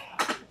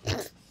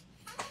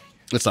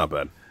 It's not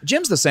bad.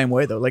 Jim's the same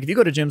way though. Like if you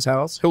go to Jim's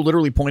house, he'll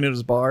literally point at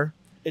his bar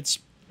It's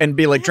and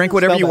be like, "Drink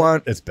whatever you smell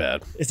want." It's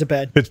bad. a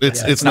bad.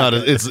 It's not.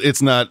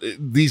 It's not.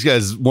 These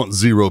guys want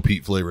zero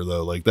peat flavor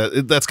though. Like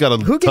that. That's got a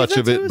Who gave touch that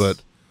of to it, us?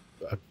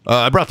 but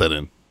I brought that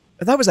in.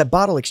 That was that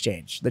bottle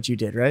exchange that you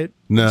did, right?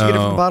 No, Did you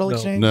get it from bottle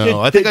exchange? No,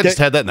 I think I just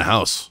had that in the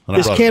house. And I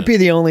This brought can't it be in.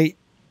 the only.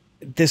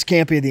 This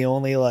can't be the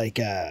only like.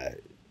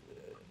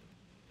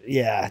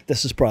 Yeah,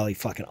 this is probably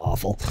fucking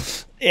awful.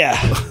 Yeah,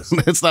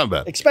 It's not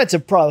bad.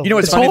 expensive probably. You know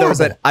what's It's funny though is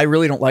horrible. that I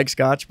really don't like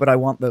scotch, but I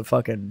want the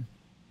fucking.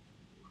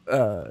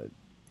 I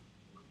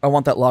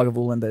want that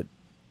Lagavulin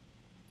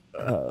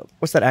that.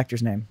 What's that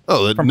actor's name?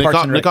 Oh, From Nick,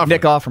 Parks and Nick Rec- Offerman.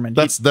 Nick Offerman.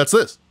 That's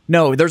this.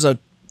 No,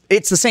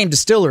 it's the same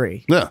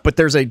distillery. Yeah. But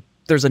there's a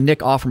Nick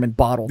Offerman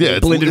bottle Yeah,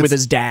 that blended with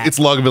his dad. It's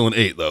Lagavulin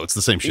 8 though. It's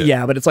the same shit.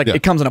 Yeah, but it's like Yeah.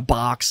 it comes in a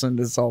box and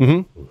it's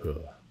all.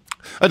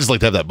 I just like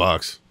to have that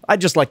box. I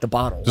just like the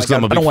bottle. Just like, because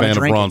I'm a I don't big wanna fan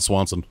of drink Ron it.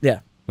 Swanson. Yeah.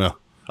 Yeah.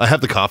 I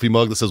have the coffee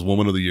mug that says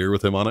Woman of the Year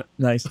with him on it.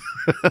 Nice.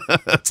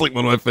 That's like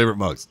one of my favorite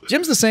mugs.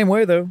 Jim's the same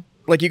way though.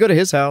 Like you go to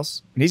his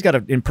house and he's got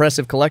an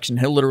impressive collection.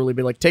 He'll literally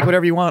be like, "Take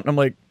whatever you want." And I'm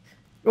like,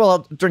 "Well,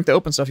 I'll drink the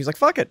open stuff." He's like,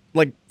 "Fuck it.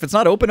 Like if it's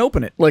not open,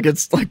 open it. Like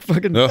it's like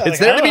fucking. Yeah. It's Like,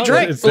 there I to be don't know.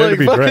 drank. It's there to Like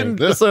be fucking. drank.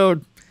 Yeah.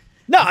 So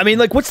No, I mean,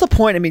 like, what's the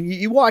point? I mean,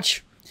 you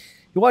watch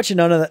a bunch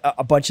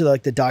of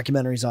like the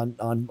documentaries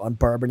on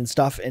bourbon and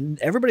stuff, and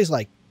everybody's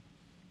like,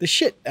 "The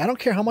shit. I don't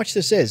care how much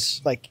this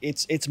is. Like,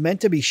 it's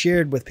meant to be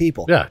shared with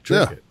people. Yeah,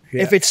 drink Yeah. it.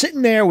 If it's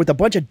sitting there with a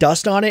bunch of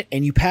dust on it,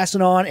 and you pass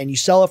it on, and you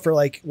sell it for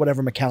like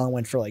whatever Macallan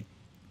went for, like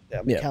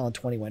Macallan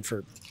 20 went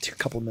for a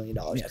couple $1 million.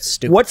 Yeah, it's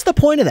stupid. What's the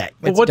point of that?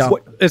 But dumb.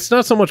 it's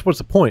not so much what's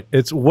the point.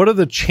 It's what are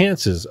the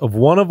chances of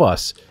one of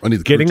us I need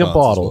the getting a croutons as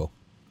bottle well.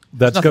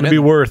 that's Nothing going to in be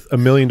there. worth $1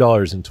 million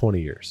in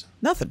 20 years?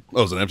 nothing.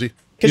 Oh, is it empty?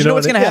 Because you know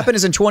what's what going I- to happen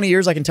is in 20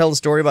 years, I can tell the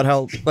story about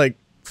how, like,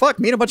 fuck,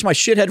 me and a bunch of my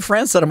shithead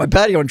friends sat on my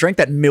patio and drank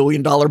that $1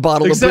 million bottle of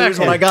booze Exactly.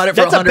 when I got it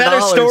for $100. That's a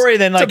better story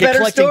than like it's a better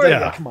collecting. story.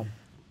 Yeah. Come on.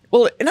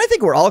 Well, and I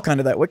think we're all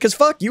kind of that way. Because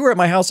fuck, you were at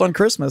my house on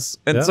Christmas,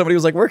 and Yeah. somebody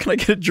was like, "Where can I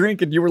get a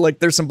drink?" And you were like,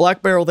 "There's some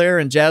Black Barrel there,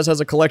 and Jazz has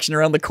a collection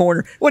around the corner."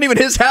 It wasn't even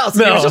his house.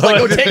 And he was No. just like,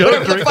 "Go take Go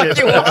whatever the drink fuck it.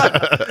 you want."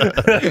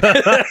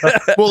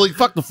 Well, like,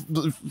 fuck,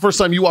 the first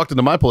time you walked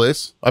into my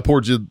place, I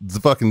poured you the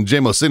fucking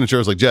JMO signature. I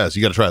was like, Jazz,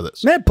 you got to try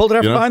this. Man, pulled it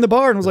out You from know? behind the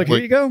bar and was like, "Here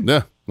you go."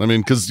 Yeah. I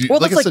mean, because, Well,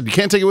 like that's I like- said, you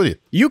can't take it with you.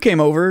 You came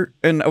over,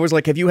 and I was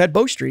like, "Have you had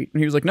Bow Street?" And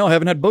he was like, "No, I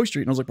haven't had Bow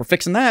Street." And I was like, "We're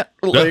fixing that."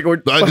 Like,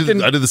 we're I fucking-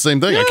 did the same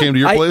thing. I Yeah, came to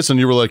your place and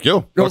you were like,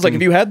 yo. I was like, fucking-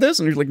 "Have you had this?"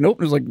 And he was like, "Nope."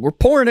 And he was like, "We're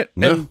pouring it."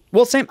 Yeah. And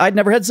well, same. I'd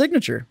never had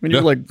Signature. And you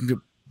Yeah. were like,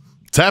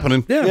 it's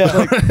happening. "Yeah." Yeah.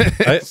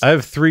 Like, I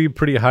have 3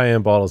 pretty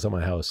high-end bottles at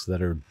my house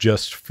that are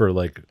just for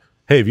like,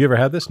 hey, have you ever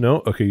had this?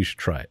 No? Okay, you should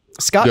try it.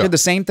 Scott Yeah. did the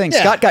same thing. Yeah.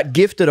 Scott got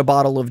gifted a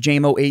bottle of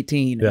JMO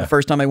 18. And Yeah. the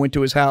first time I went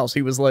to his house,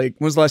 he was like,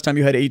 "When was the last time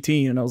you had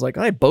 18?" And I was like,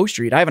 "I had Bow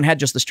Street. I haven't had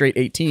just the straight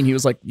 18." He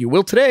was like, "You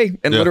will today."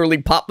 And Yeah. literally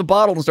popped the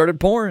bottle and started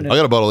pouring it. I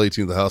got a bottle of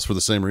 18 at the house for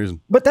the same reason.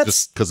 But that's-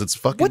 just because it's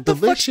fucking What the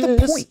delicious.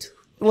 fuck's the point?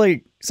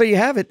 Like, so you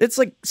have it. It's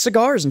like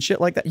cigars and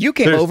shit like that. You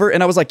came There's- over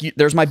and I was like,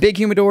 "There's my big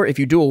humidor. If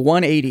you do a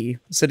 180,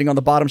 sitting on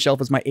the bottom shelf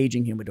is my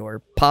aging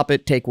humidor. Pop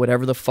it, take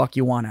whatever the fuck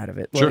you want out of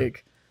it." Sure.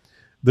 Like,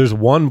 There's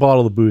one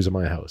bottle of booze in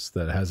my house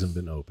that hasn't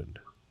been opened.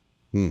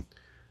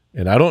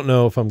 And I don't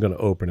know if I'm going to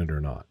open it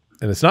or not.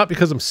 And it's not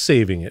because I'm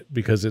saving it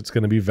because it's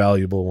going to be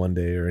valuable one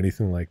day or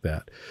anything like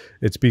that.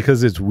 It's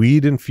because it's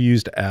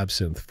weed-infused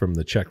absinthe from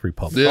the Czech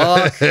Republic.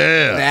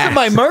 Yeah. It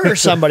might murder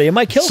somebody. It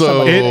might kill So-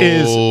 somebody. It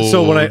is.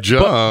 So when I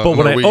John, but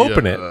when are I we,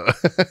 open it,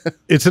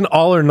 it's an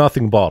all or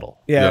nothing bottle.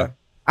 yeah. Yeah.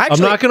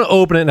 Actually, I'm not going to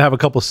open it and have a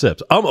couple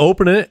sips. I'm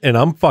opening it and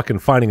I'm fucking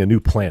finding a new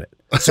planet.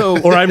 so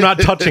Or I'm not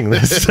touching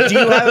this.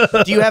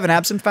 do you have an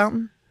absinthe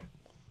fountain?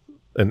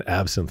 An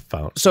absinthe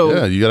fountain. So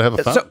Yeah, you got to have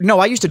a So fountain. no,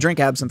 I used to drink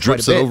absinthe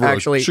Drips quite it a bit. over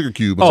Actually, a sugar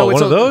cube. Oh, So one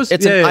it's of those?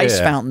 It's Yeah, an yeah, ice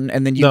yeah. fountain,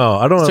 and then you. No,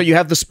 I don't know. So you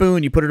have the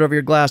spoon, you put it over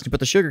your glass, you put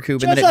the sugar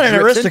cube, and That's then not it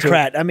an drips into it.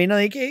 aristocrat. I mean,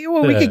 like,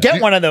 well, we Yeah. could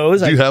get one of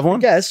those. do you have one?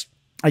 Yes,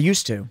 I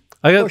used to.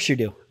 I of got, course you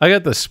do. I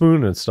got the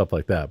spoon and stuff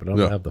like that, but I don't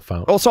Yeah. have the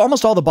fountain. Well, so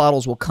almost all the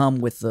bottles will come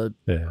with the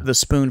Yeah.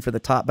 spoon for the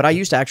top. But I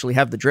used to actually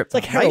have the drip.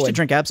 like fountain. I used to heroin.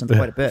 drink absinthe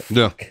quite a bit.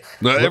 Yeah.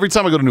 No, every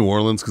time I go to New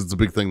Orleans, because it's a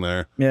big thing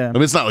there. Yeah. I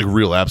mean, it's not like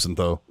real absinthe,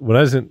 though. When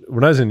I was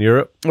in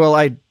Europe, Well,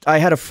 I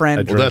had a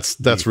friend. Well,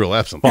 that's real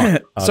absinthe.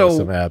 out So, of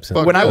some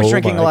absinthe. when I was Oh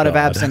drinking my a lot of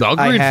God. absinthe, I'll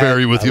I green had-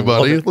 fairy with you,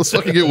 buddy. Let's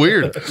fucking get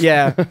weird.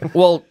 Yeah.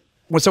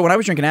 So when I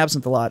was drinking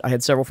absinthe a lot, I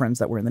had several friends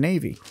that were in the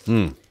Navy.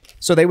 Hmm.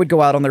 So they would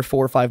go out on their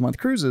 4 or 5 month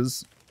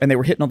cruises, and they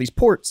were hitting all these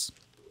ports,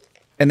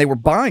 and they were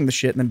buying the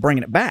shit and then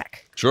bringing it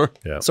back. Sure.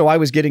 Yeah. So I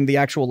was getting the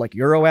actual like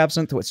Euro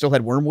absinthe, it still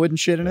had wormwood and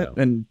shit in it,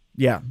 and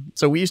yeah.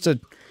 So we used to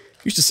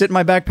sit in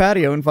my back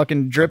patio and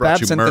fucking drip brought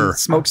you absinthe myrrh. and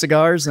smoke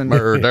cigars and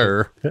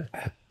Murder.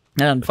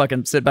 and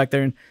fucking sit back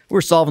there and we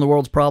were solving the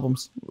world's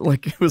problems.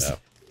 Like it was.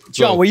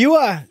 John, were you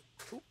I'm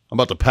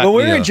about to pack when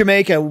we me were a- in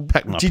Jamaica?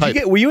 pack my Did pipe.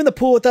 you were you in the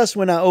pool with us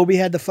when Obi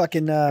had the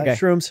fucking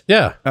shrooms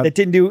Yeah. that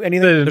didn't do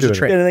anything? They didn't do There's a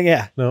trick. Anything?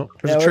 Yeah. No,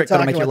 There's a we were trick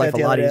that'll talking make your about life that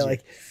a the lot other day, easier.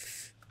 like,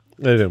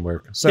 they didn't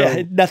work. So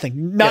yeah,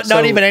 nothing. Not so-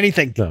 not even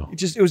anything. No.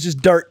 It was just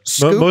dirt.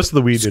 Most of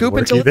the weed didn't scoop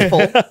work until either. it's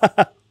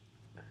full.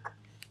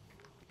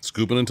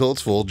 Scooping until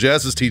it's full.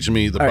 Jazz is teaching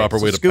me the All right, proper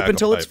so way to scoop pack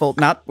until a it's pipe. full,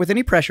 not with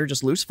any pressure,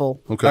 just loose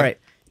full. Okay. All right.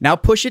 Now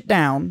push it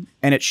down,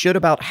 and it should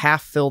about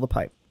half fill the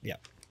pipe. Yeah.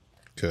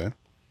 Okay.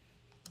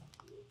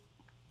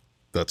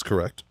 That's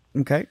correct.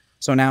 Okay.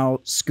 So now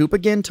scoop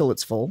again till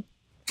it's full,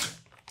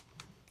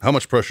 How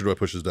much pressure do I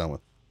push this down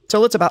with?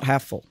 till it's about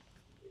half full.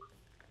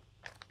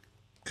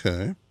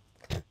 Okay.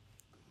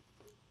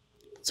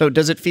 So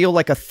does it feel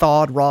like a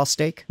thawed raw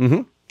steak?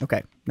 Mm-hmm.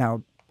 Okay.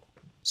 Now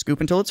scoop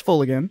until it's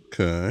full again.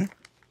 Okay.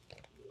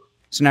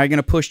 So now you're going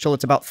to push till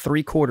it's about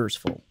 3/4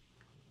 full.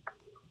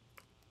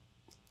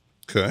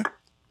 Okay.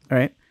 All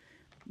right.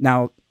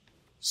 Now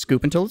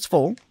scoop until it's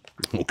full.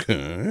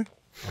 Okay.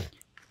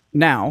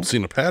 Now, I'm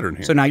seeing a pattern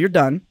here. so now you're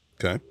done.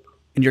 Okay.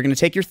 And you're going to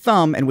take your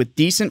thumb and with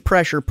decent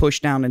pressure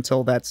push down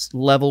until that's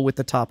level with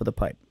the top of the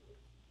pipe.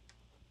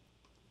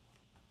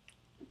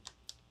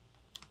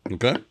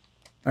 Okay.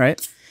 All right.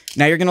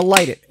 Now you're going to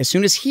light it. As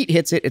soon as heat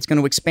hits it, it's going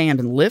to expand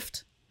and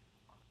lift.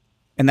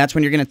 And that's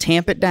when you're going to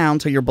tamp it down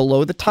till you're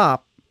below the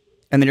top.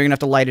 And then you're going to have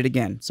to light it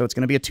again. So it's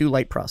going to be a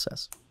 2-light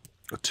process.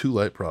 A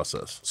 2-light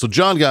process. So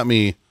John got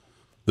me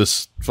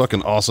this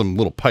fucking awesome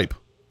little pipe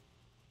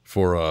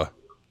for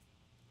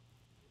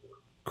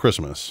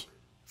Christmas.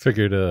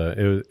 Figured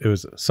it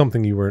was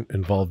something you weren't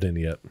involved in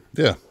yet.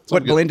 Yeah.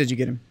 What blend did you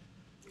get him?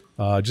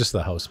 Just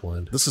the house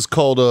blend. This is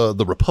called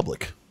the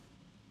Republic.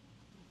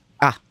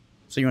 Ah,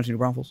 so you went to New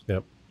Braunfels?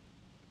 Yep,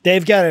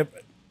 They've got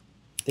it.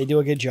 They do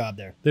a good job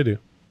there. they do.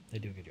 They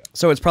do a good job.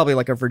 So it's probably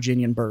like a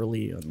Virginian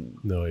Burley.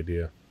 No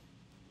idea.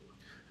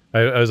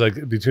 I was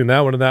like, between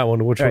that one and that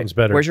one, which All right, one's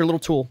better? Where's your little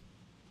tool?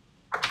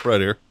 Right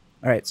here.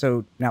 All right,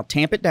 so now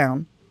tamp it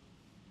down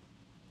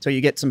so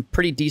you get some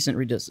pretty decent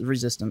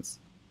resistance.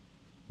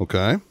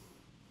 Okay.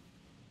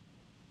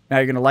 Now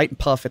you're going to light and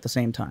puff at the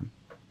same time.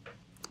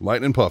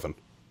 Lighting and puffing.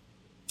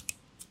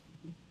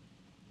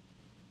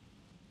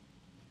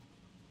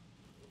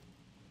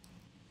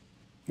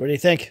 What do you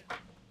think?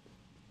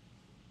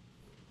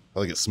 I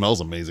think it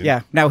smells amazing.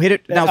 Yeah. Now hit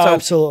it. Now, Oh, so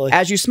absolutely.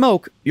 as you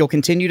smoke, you'll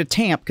continue to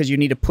tamp because you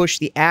need to push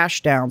the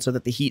ash down so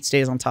that the heat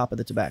stays on top of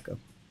the tobacco.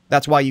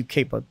 That's why you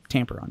keep a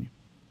tamper on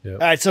you. All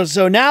right,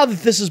 so now that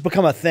this has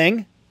become a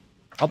thing,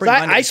 I'll bring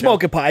mine to I the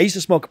smoke show. a pipe. I used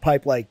to smoke a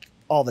pipe like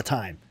all the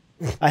time.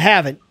 I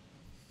haven't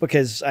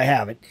because I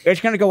haven't.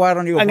 It's going to go out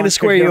on you. I'm going to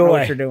square you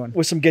away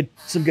with some good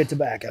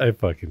tobacco. I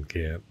fucking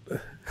can't.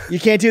 You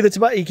can't do the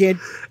tobacco. You can't.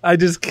 I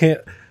just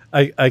can't.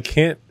 I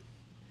can't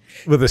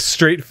with a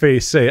straight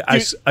face say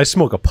I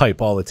smoke a pipe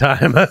all the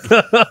time.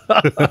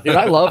 Dude,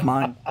 I love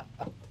mine.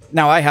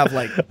 Now I have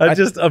like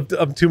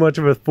I'm too much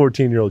of a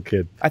 14-year-old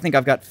kid. I think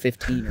I've got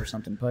 15 or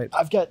something pipes.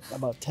 I've got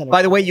about 10.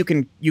 By the way, you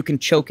can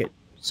choke it.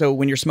 So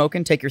when you're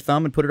smoking, take your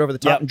thumb and put it over the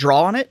top and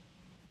draw on it,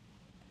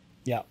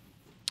 Yeah.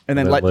 and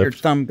then Let let it your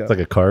lift. thumb go. It's like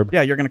a carb.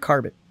 Yeah, you're going to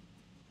carb it.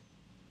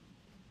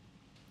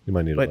 You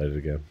might need to But- light it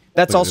again.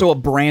 That's also a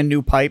brand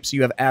new pipe, so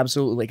you have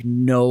absolutely like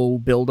no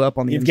buildup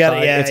on the You've inside. got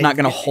it, yeah, it's not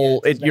going to yeah,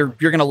 hold. it's You're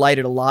going to light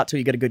it a lot till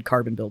you get a good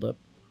carbon buildup,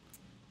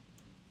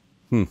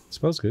 It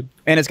smells good.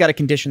 and it's got to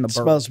condition the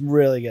burn. Smells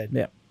really good.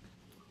 Yeah.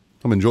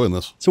 I'm enjoying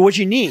this. So what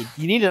you need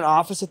an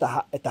office at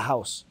the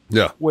house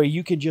Yeah. where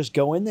you could just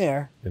go in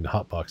there And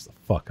hotbox the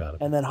fuck out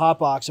of it. and then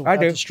hotbox it I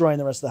without do. destroying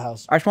the rest of the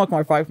house. I smoke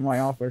my pipe in my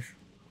office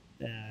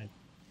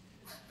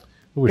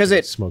I wish 'Cause I it-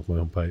 could smoke my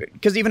own pipe.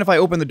 because even if I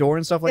open the door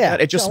and stuff like that,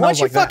 it just why smells don't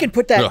you like that. fucking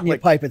put that Yeah. in your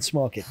pipe and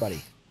smoke it, buddy?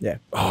 Yeah.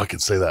 Oh, I can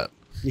say that.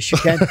 Yes, you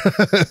can.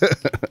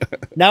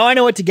 Now I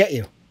know what to get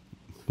you.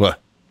 What?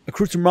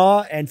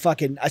 Accoutrement and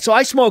fucking. So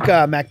I smoke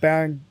Mac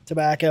Baron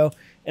tobacco,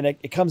 and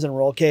it comes in a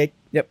roll cake.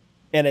 Yep.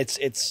 And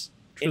it's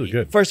really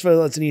good. First of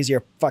all, it's an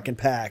easier fucking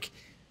pack,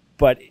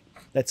 but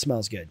that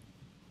smells good.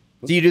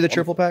 Do you do the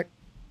triple pack?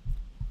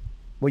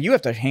 Well, you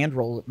have to hand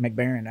roll it,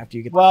 McBaron, after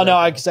you get. Well, the no,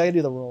 pack. because I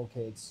do the roll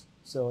cakes,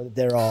 so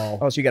they're all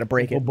Oh, so you got to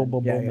break boom, it. boom,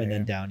 boom, Yeah, boom, yeah, and yeah.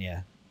 then down.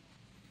 Yeah.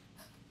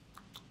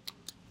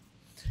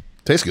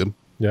 Tastes good.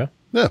 Yeah,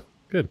 Yeah.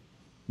 good.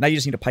 Now you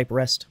just need a pipe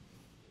rest.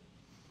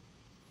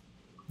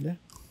 Yeah.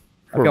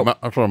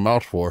 That's what a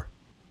mouth for.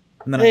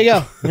 And then There you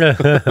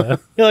go.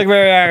 You look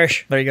very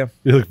Irish. There you go.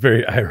 You look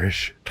very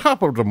Irish.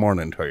 Top of the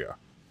morning to you.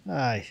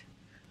 Aye.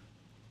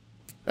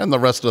 And the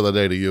rest of the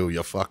day to you,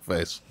 you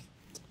fuckface.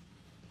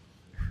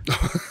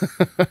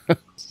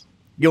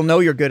 You'll know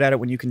you're good at it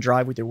when you can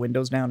drive with your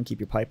windows down and keep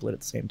your pipe lit at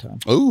the same time.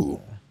 Ooh.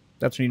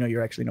 That's when you know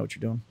you actually know what you're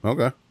doing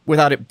Okay.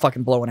 without it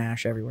fucking blowing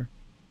ash everywhere.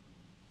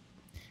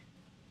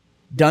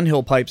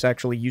 Dunhill Pipes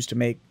actually used to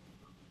make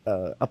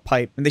a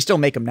pipe, and they still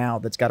make them now.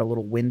 That's got a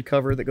little wind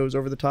cover that goes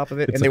over the top of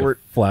it, It's and like they a were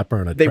flapper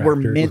on a they were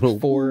tractor.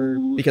 meant for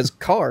because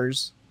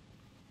cars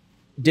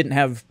didn't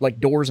have like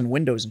doors and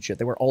windows and shit.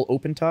 They were all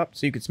open top,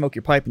 so you could smoke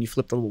your pipe and you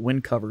flip the little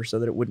wind cover so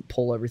that it wouldn't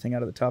pull everything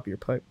out of the top of your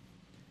pipe.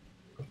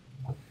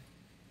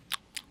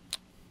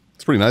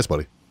 It's pretty nice,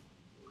 buddy.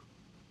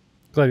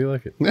 Glad you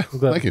like it. Yeah. I'm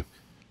glad, Thank you.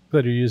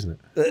 Glad you're using it.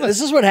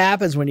 This is what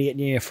happens when you get in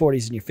your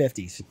 40s and your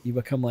 50s. You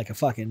become like a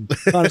fucking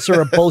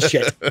connoisseur of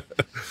bullshit.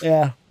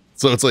 Yeah.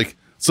 So it's like,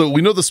 so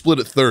we know the split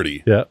at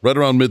 30. Yeah. Right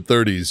around mid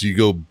 30s, you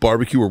go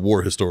barbecue or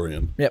war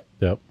historian. Yep,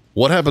 Yep.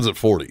 What happens at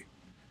 40?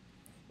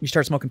 you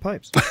start smoking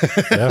pipes.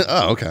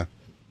 Oh, okay.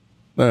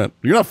 All right.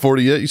 You're not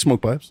 40 yet. You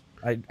smoke pipes.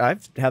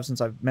 I've have since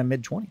I've been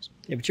mid-20s.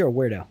 Yeah, but you're a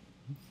weirdo.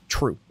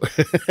 True.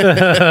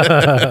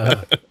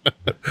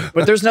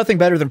 But there's nothing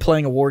better than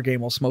playing a war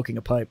game while smoking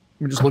a pipe.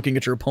 You're just looking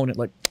at your opponent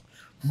like,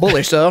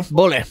 bully, sir,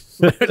 bully.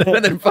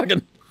 And then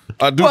fucking...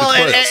 I do Well,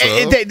 declare,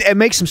 so. it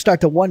makes them start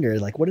to wonder,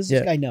 like, what does this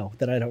Yeah. guy know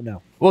that I don't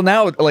know? Well,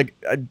 now, like,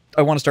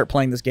 I want to start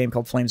playing this game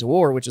called Flames of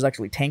War, which is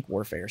actually tank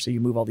warfare. So you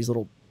move all these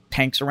little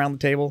tanks around the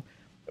table.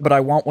 But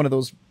I want one of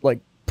those, like,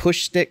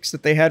 push sticks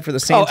that they had for the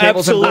sand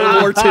tables in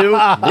World War II.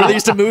 Where they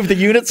used to move the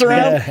units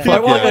around. Yeah. I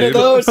want one of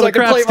those so I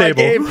can play Craps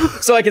my table. game.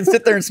 So I can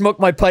sit there and smoke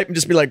my pipe and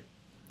just be like,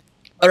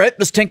 all right,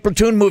 this tank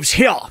platoon moves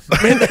here.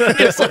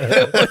 Just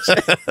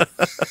like-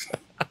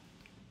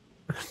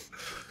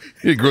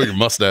 You grow your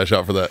mustache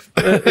out for that.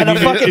 And a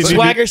fucking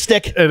swagger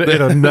stick. And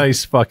a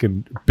nice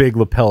fucking big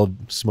lapel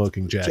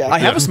smoking jacket. I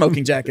have a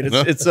smoking jacket.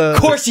 It's Of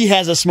course he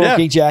has a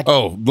smoking jacket.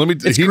 Oh, let me.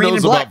 It's He green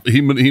knows and black.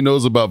 about he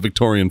knows about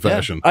Victorian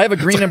fashion. I have a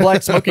green and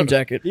black smoking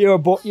jacket.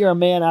 You're a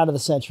man out of the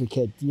century,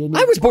 kid. Do you need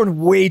I was born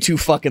way too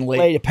fucking late.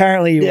 Wait,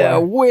 apparently you Yeah,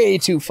 were. way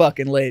too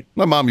fucking late.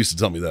 My mom used to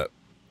tell me that.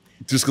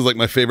 Just because like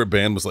my favorite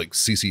band was like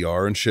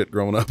CCR and shit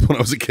growing up when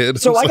I was a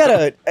kid. So I got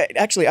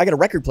a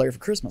record player for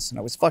Christmas, and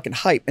I was fucking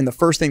hyped. And the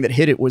first thing that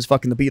hit it was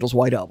fucking the Beatles'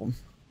 White Album.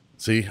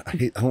 See,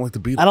 I don't like the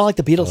Beatles. I don't like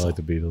the I Beatles. like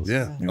the Beatles.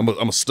 Yeah,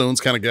 I'm a Stones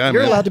kind of guy.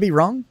 You're man. allowed to be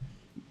wrong.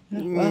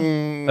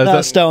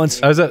 No,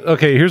 Stones. I was at,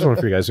 okay, here's one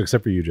for you guys,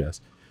 except for you, Jess.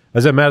 I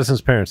was at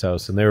Madison's parents'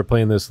 house, and they were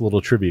playing this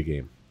little trivia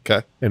game.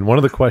 Okay. And one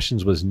of the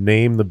questions was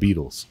name the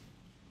Beatles.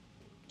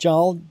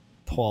 John,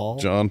 Paul,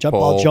 John,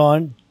 Paul,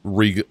 John,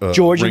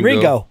 George, and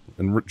Ringo.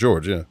 and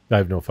George. Yeah. I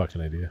have no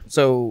fucking idea.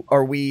 So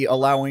are we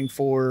allowing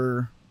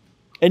for?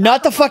 and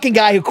not the fucking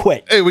guy who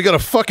quit. Hey, we got a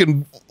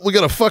fucking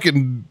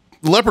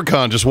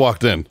leprechaun just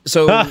walked in.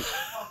 So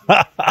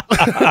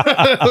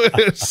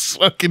It's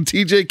fucking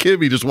TJ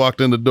Kibbe just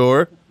walked in the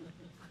door.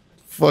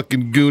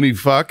 Fucking goony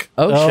fuck.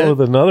 oh shit,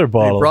 with another they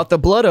bottle. brought the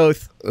blood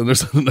oath. And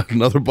there's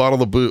another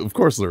bottle of booze. Of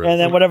course there is. And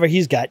then whatever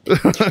he's got. You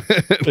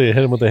hit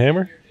him with the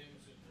hammer?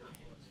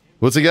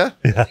 What's he got?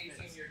 Yeah.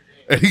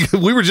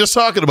 We were just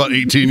talking about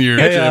 18 years.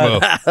 Hey,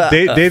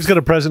 JMO. Dave's got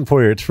a present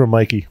for you. It's from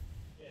Mikey.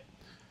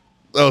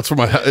 Oh, it's for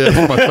my fence.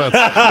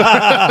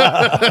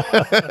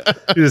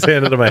 You just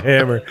handed him a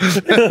hammer.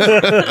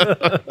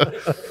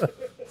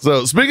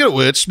 So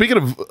speaking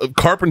of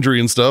carpentry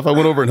and stuff, I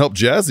went over and helped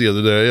Jazz the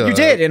other day. You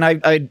did, and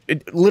I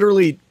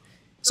literally.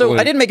 So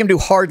Wait. I didn't make him do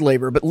hard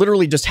labor, but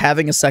literally just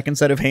having a second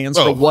set of hands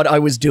Oh. for what I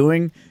was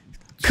doing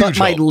cut Huge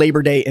my help.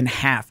 labor day in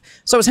half.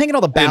 So I was hanging all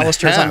the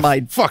balusters on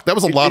my. Fuck, that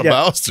was a lot of Yeah.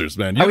 balusters,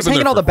 man. You I was would've been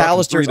hanging all there the for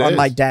fucking 3 balusters on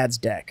my days. dad's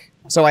deck.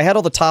 So I had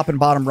all the top and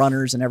bottom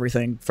runners and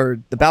everything for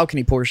the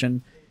balcony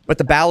portion, but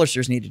the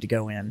balusters needed to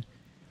go in.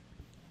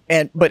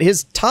 But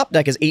his top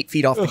deck is 8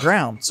 feet off the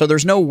ground, so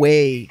there's no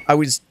way I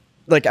was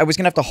gonna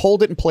have to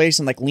hold it in place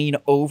and like lean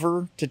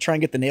over to try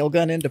and get the nail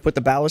gun in to put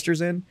the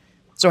balusters in.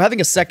 So having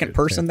a second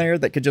person there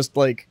that could just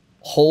like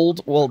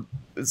hold,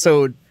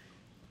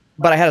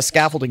 but I had a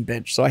scaffolding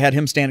bench, so I had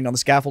him standing on the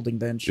scaffolding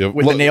bench Yeah,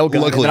 with the nail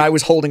gun, luckily- and I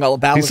was holding all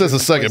the He balusters. says a in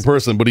second place.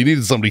 person, but he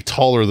needed somebody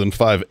taller than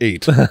 5'8".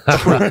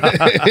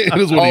 It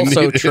is what he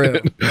Also needed. true.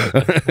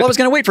 Well, I was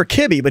going to wait for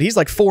Kibbe, but he's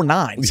like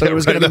 4'9", so there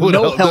was going to That be would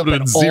no help- that help would at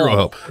have been zero all.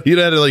 help. You'd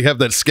had to like have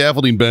that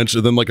scaffolding bench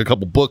and then like a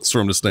couple books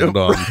for him to stand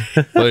on.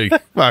 Like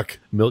fuck.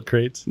 Milk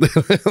crates.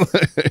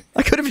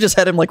 I could have just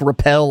had him like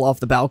rappel off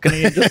the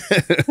balcony. And just,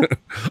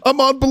 I'm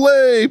on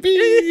belay.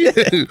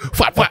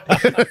 Flap, flap.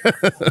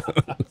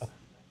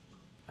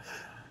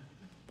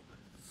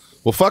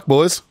 Well, fuck,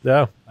 boys.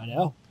 Yeah. I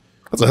know.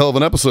 That's a hell of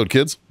an episode,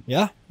 kids.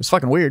 Yeah. it's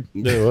fucking weird.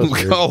 It was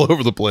weird. All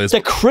over the place. It's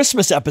a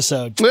Christmas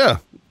episode. Yeah.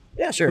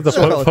 Yeah, sure. The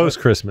So-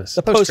 post-Christmas.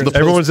 The post-Christmas.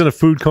 Everyone's in a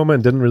food coma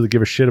and didn't really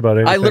give a shit about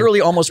anything. I literally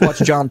almost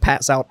watched John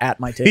pass out at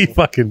my He table.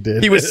 fucking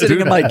did. He was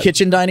sitting at my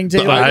kitchen dining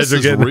table. The eyes itis are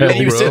is getting real, heavy. And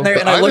he was bro. sitting there,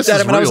 and The I looked itis at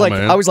is him, and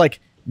real, I was like,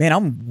 man,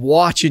 I'm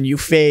watching you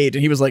fade.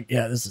 And he was like,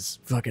 yeah, this is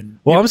fucking.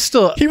 Well, I'm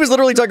still. He was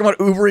literally talking about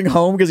Ubering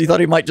home because he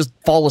thought he might just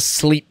fall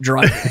asleep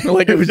driving.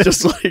 Like it was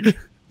just like.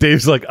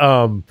 Dave's like,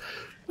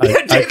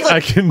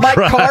 I can my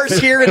drive. car's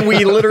here, and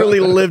we literally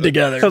live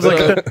together. I was like,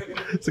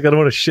 it's like I don't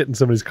want to shit in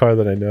somebody's car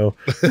that I know.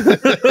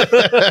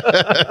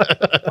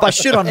 if I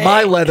shit on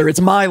my leather,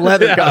 it's my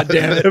leather.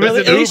 Goddamn it! If it's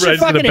At an least Uber, your I just get a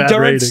fucking bad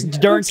endurance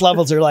rating.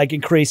 levels are like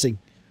increasing.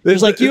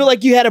 There's like you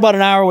had about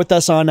an hour with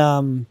us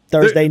on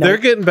Thursday They're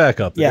night. getting back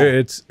up there.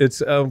 Yeah.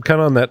 It's kind of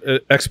on that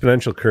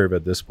exponential curve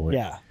at this point.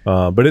 Yeah.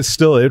 But it's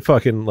still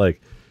fucking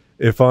like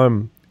if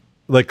I'm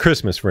like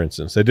Christmas, for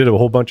instance, I did a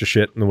whole bunch of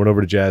shit and then went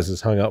over to Jazz's,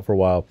 hung out for a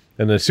while,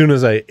 and as soon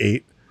as I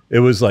ate, it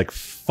was like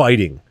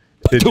fighting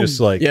to just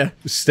like Yeah.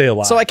 stay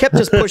alive. So I kept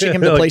just pushing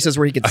him to Like, places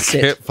where he could I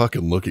sit. can't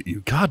fucking look at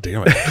you. God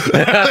damn it.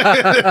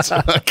 It's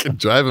fucking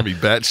driving me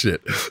batshit.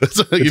 It's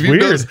like, It's if you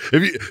weird. notice,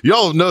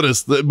 y'all have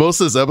noticed that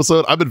most of this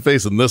episode, I've been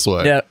facing this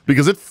way. Yeah.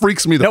 Because it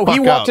freaks me the No, fuck he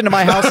out. walked into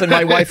my house and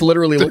my wife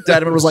literally looked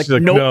at him and was like, She's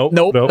like, nope,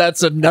 no, nope.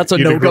 that's a You no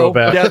need to grow go.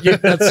 back. Yeah,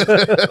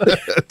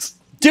 that's,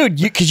 Dude,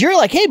 because you're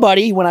like, hey,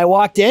 buddy, when I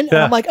walked in, and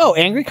Yeah. I'm like, oh,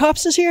 Angry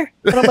Cops is here?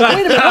 And I'm like,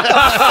 wait a minute, what the fuck?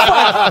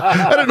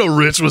 I didn't know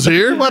Rich was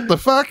here. What the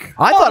fuck?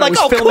 I thought like,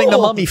 I was filming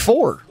cool. The Mummy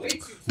 4.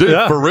 Dude,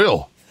 Yeah. for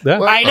real. Yeah.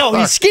 What I the know,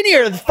 fuck? he's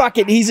skinnier than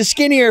fucking, he's a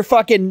skinnier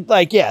fucking,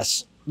 like,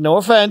 yes, no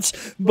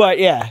offense, but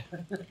yeah.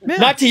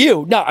 Not to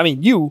you. No, I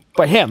mean, you,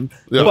 but him.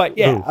 Yeah. But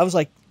yeah, Who? I was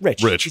like,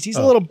 Rich. Rich. 'Cause he's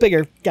a little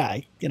bigger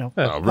guy, you know,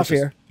 Oh, Rich is-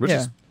 puffier. Rich Yeah.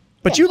 is-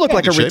 But you look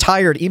like a in shape.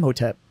 retired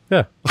Emotep.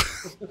 Yeah.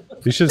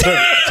 You should start,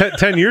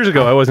 10 years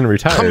ago, I wasn't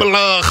retired.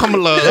 Humala,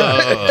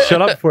 humala.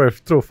 Shut up before I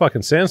throw a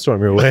fucking sandstorm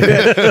your way.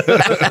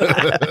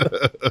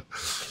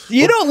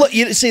 You don't look,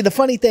 you see, the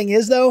funny thing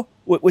is, though,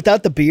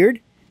 without the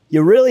beard,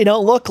 you really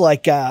don't look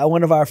like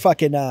one of our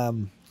fucking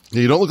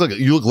You don't look like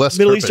you look less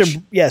Middle Turkish.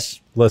 Eastern, yes.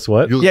 Less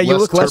what? Yeah, you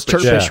look less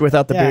Turkish. Turkish Yeah.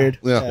 without the Yeah. beard.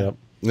 Yeah. Yep.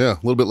 Yeah,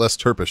 a little bit less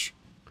Turkish.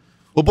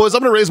 Well, boys, I'm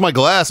going to raise my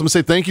glass. I'm going to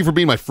say thank you for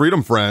being my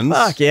freedom friends.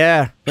 Fuck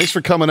yeah. Thanks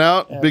for coming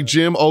out. Big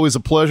Jim, always a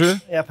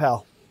pleasure. Yeah,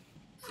 pal.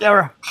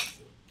 Yeah.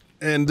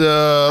 And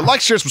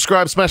like, share,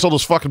 subscribe, smash all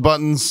those fucking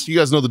buttons. You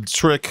guys know the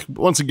trick.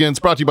 Once again, it's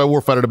brought to you by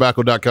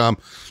warfightertobacco.com.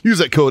 Use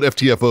that code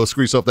FTFO.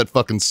 Screw yourself that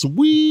fucking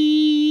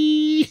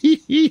sweet.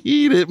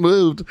 It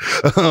moved.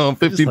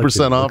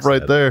 15% off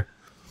right there.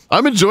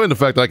 I'm enjoying the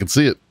fact that I can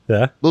see it.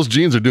 Yeah. Those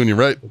jeans are doing you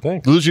right.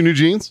 Thanks. Those your new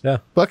jeans? Yeah.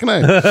 Fucking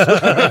A.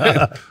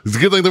 It's a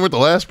good thing they weren't the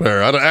last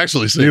pair. I'd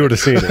actually see You it. would have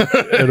seen it. It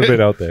would have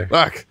been out there.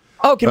 Fuck.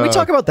 Oh, can we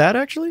talk about that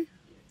actually?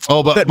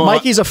 Oh, but That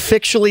Mikey's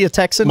officially a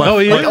Texan. my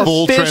Like,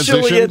 full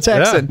officially transition. a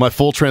Texan. My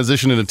full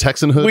transition into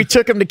Texanhood. We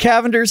took him to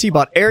Cavender's. He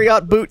bought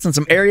Ariat boots and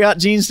some Ariat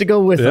jeans to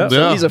go with him. So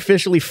Yeah. he's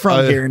officially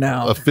from here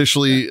now.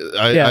 Officially,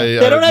 Yeah.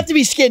 They don't have to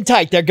be skin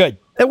tight. They're good.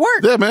 It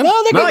worked. Yeah, man.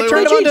 No, they're No, good. they They're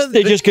were- good jeans.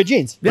 They're just good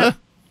jeans. Yeah.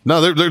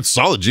 No, they're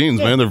solid jeans,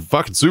 man. They're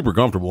fucking super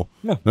comfortable.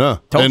 Yeah.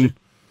 Told And you.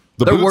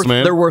 the They're boots, worth.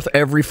 man. They're worth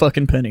every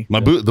fucking penny.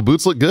 The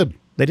boots look good.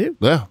 They do.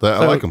 Yeah,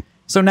 I like them.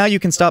 So now you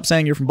can stop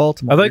saying you're from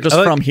Baltimore. You're just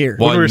from here.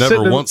 Well, When I we were never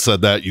sitting in- once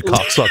said that, you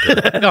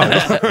cocksucker.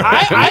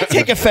 I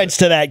take offense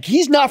to that.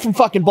 He's not from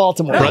fucking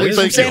Baltimore. Right. He's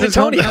from Thank you.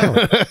 San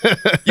Antonio.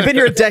 You've been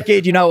here a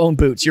decade. You now own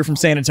boots. You're from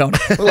San Antonio.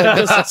 Like,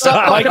 just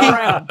stop fucking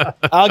around.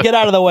 I'll get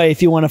out of the way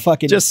if you want to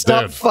fucking. Just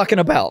stop Dude. fucking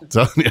about.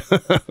 Telling you.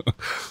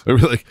 They're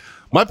like,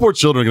 my poor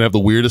children are gonna have the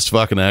weirdest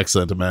fucking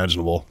accent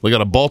imaginable. They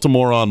got a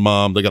Baltimore-on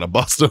mom, they got a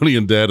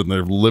Bostonian dad, and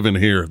they're living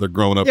here. They're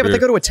growing up Yeah, but here.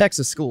 they go to a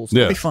Texas school, so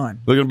Yeah. they'll be fine.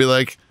 They're gonna be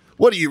like,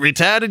 "What are you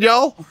retarded,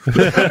 y'all?"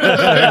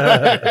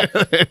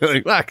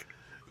 Like, fuck.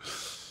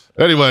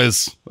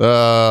 Anyways,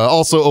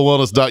 also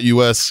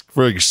owellness.us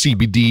for your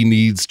CBD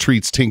needs,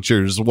 treats,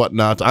 tinctures,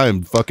 whatnot. I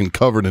am fucking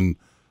covered in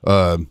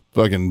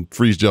fucking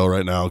freeze gel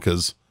right now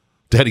because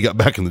Daddy got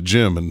back in the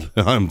gym and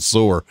I'm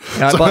sore.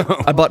 Yeah,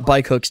 I bought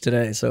bike hooks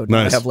today, so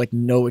now Nice. I have like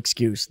no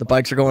excuse. The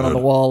bikes are going on the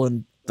wall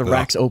and the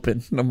rack's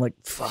open, and I'm like,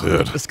 fuck,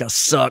 it's gonna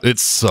suck. It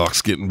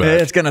sucks getting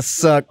back. It's gonna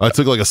suck. I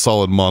took like a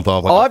solid month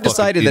off. Like Oh, a I've fucking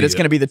decided that it's idiot.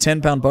 going to be the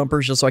 10-pound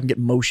bumpers just so I can get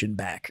motion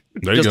back.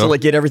 There you just go. to like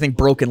get everything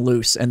broken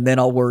loose, and then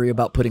I'll worry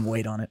about putting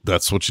weight on it.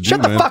 That's what you do,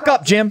 Shut man. the fuck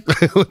up, Jim.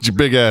 With your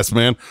big ass,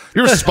 man.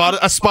 You ever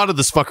spotted? I spotted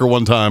this fucker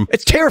one time.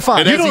 It's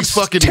terrifying. And as he's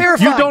fucking-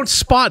 terrifying. You don't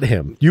spot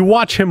him. You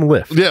watch him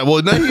lift. Yeah,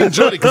 well, now he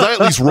enjoyed it because I at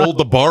least rolled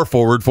the bar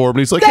forward for him, and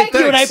he's like, Thank hey,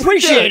 you, and I thanks.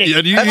 appreciate it. Yeah,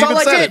 and you That's even all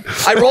I said did.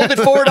 it. I rolled it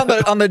forward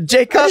on the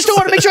J cups. I just don't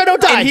want to make sure I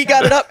don't die. And he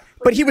got it up,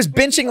 but he was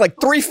benching like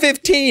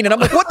 315, and I'm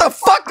like, what the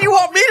fuck do you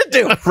want me to do?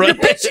 You're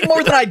benching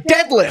more than I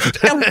deadlift.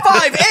 I'm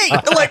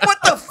 5'8". Like, what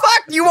the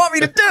fuck do you want me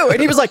to do? And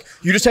he was like,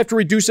 you just have to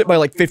reduce it by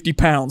like 50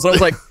 pounds. And I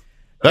was like,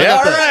 I yeah, got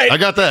all that. right. I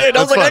got that. And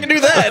I was That's like, fine.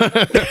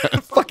 I can do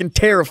that. Fucking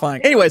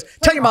terrifying. Anyways,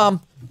 tell your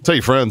mom. Tell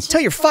your friends.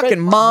 Tell your fucking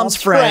mom's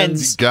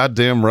friends.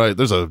 Goddamn right.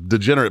 There's a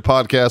degenerate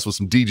podcast with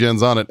some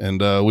degens on it, and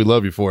we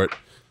love you for it.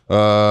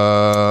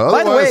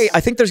 By the way,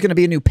 I think there's going to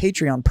be a new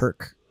Patreon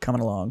perk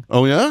coming along.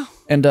 oh yeah,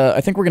 And I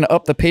think we're going to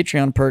up the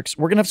Patreon perks.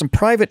 We're going to have some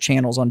private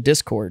channels on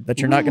Discord that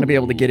you're not going to be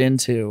able to get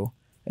into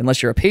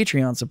unless you're a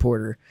Patreon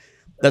supporter.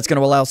 That's going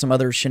to allow some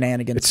other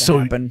shenanigans to So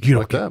happen. you don't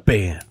Like get that.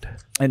 banned.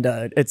 And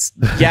it's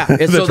it's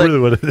That's really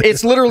what it is.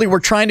 It's literally we're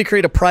trying to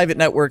create a private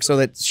network so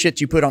that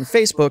shit you put on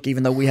Facebook,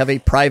 even though we have a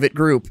private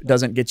group,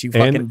 doesn't get you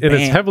fucking And banned.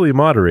 it's heavily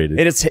moderated.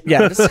 It's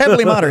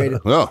heavily moderated.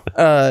 oh.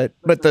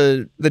 But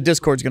the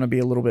Discord's going to be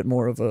a little bit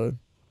more of a.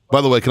 By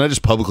the way, can I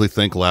just publicly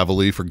thank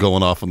Lavally for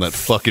going off on that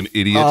fucking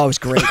idiot? Oh, it was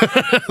great.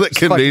 that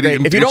Fucking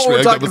Canadian great. If you don't know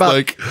what we're douchebag that talking was about,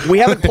 like, we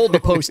haven't pulled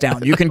the post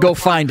down. You can go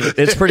find it.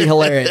 It's pretty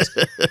hilarious.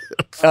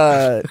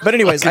 But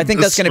anyways, I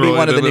think that's going to be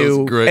one of the destroyed it. It was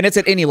new, great. and it's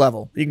at any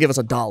level. You can give us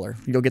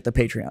 $1. You'll get the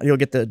Patreon. You'll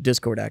get the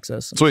Discord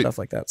access and Sweet. stuff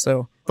like that.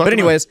 So, Fuck but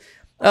anyways,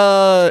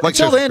 until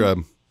share,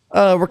 then,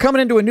 subscribe. we're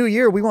coming into a new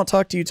year. We won't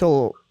talk to you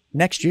till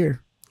next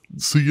year.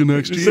 See you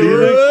next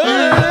year.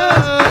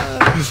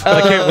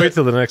 I can't wait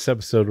till the next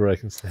episode where I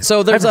can say.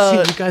 So there's I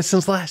haven't seen you guys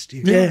since last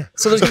year. yeah.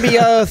 So there's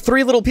gonna be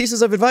 3 little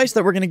pieces of advice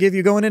that we're gonna give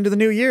you going into the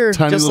new year,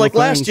 Tiny just little like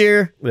last things.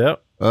 year.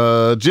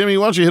 Yep. Jimmy,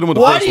 why don't you hit him with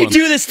the Why first do you one?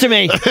 do this to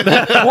me?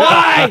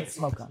 Why?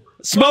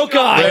 Smoke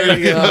on. There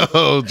you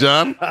go,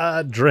 John.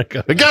 Drink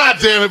up. God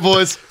damn it,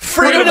 boys.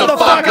 Freedom to the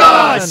fuck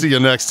on. See you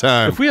next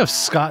time. If we have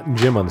Scott and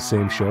Jim on the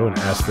same show and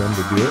ask them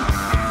to do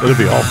it, it'll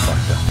be all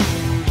fucked up.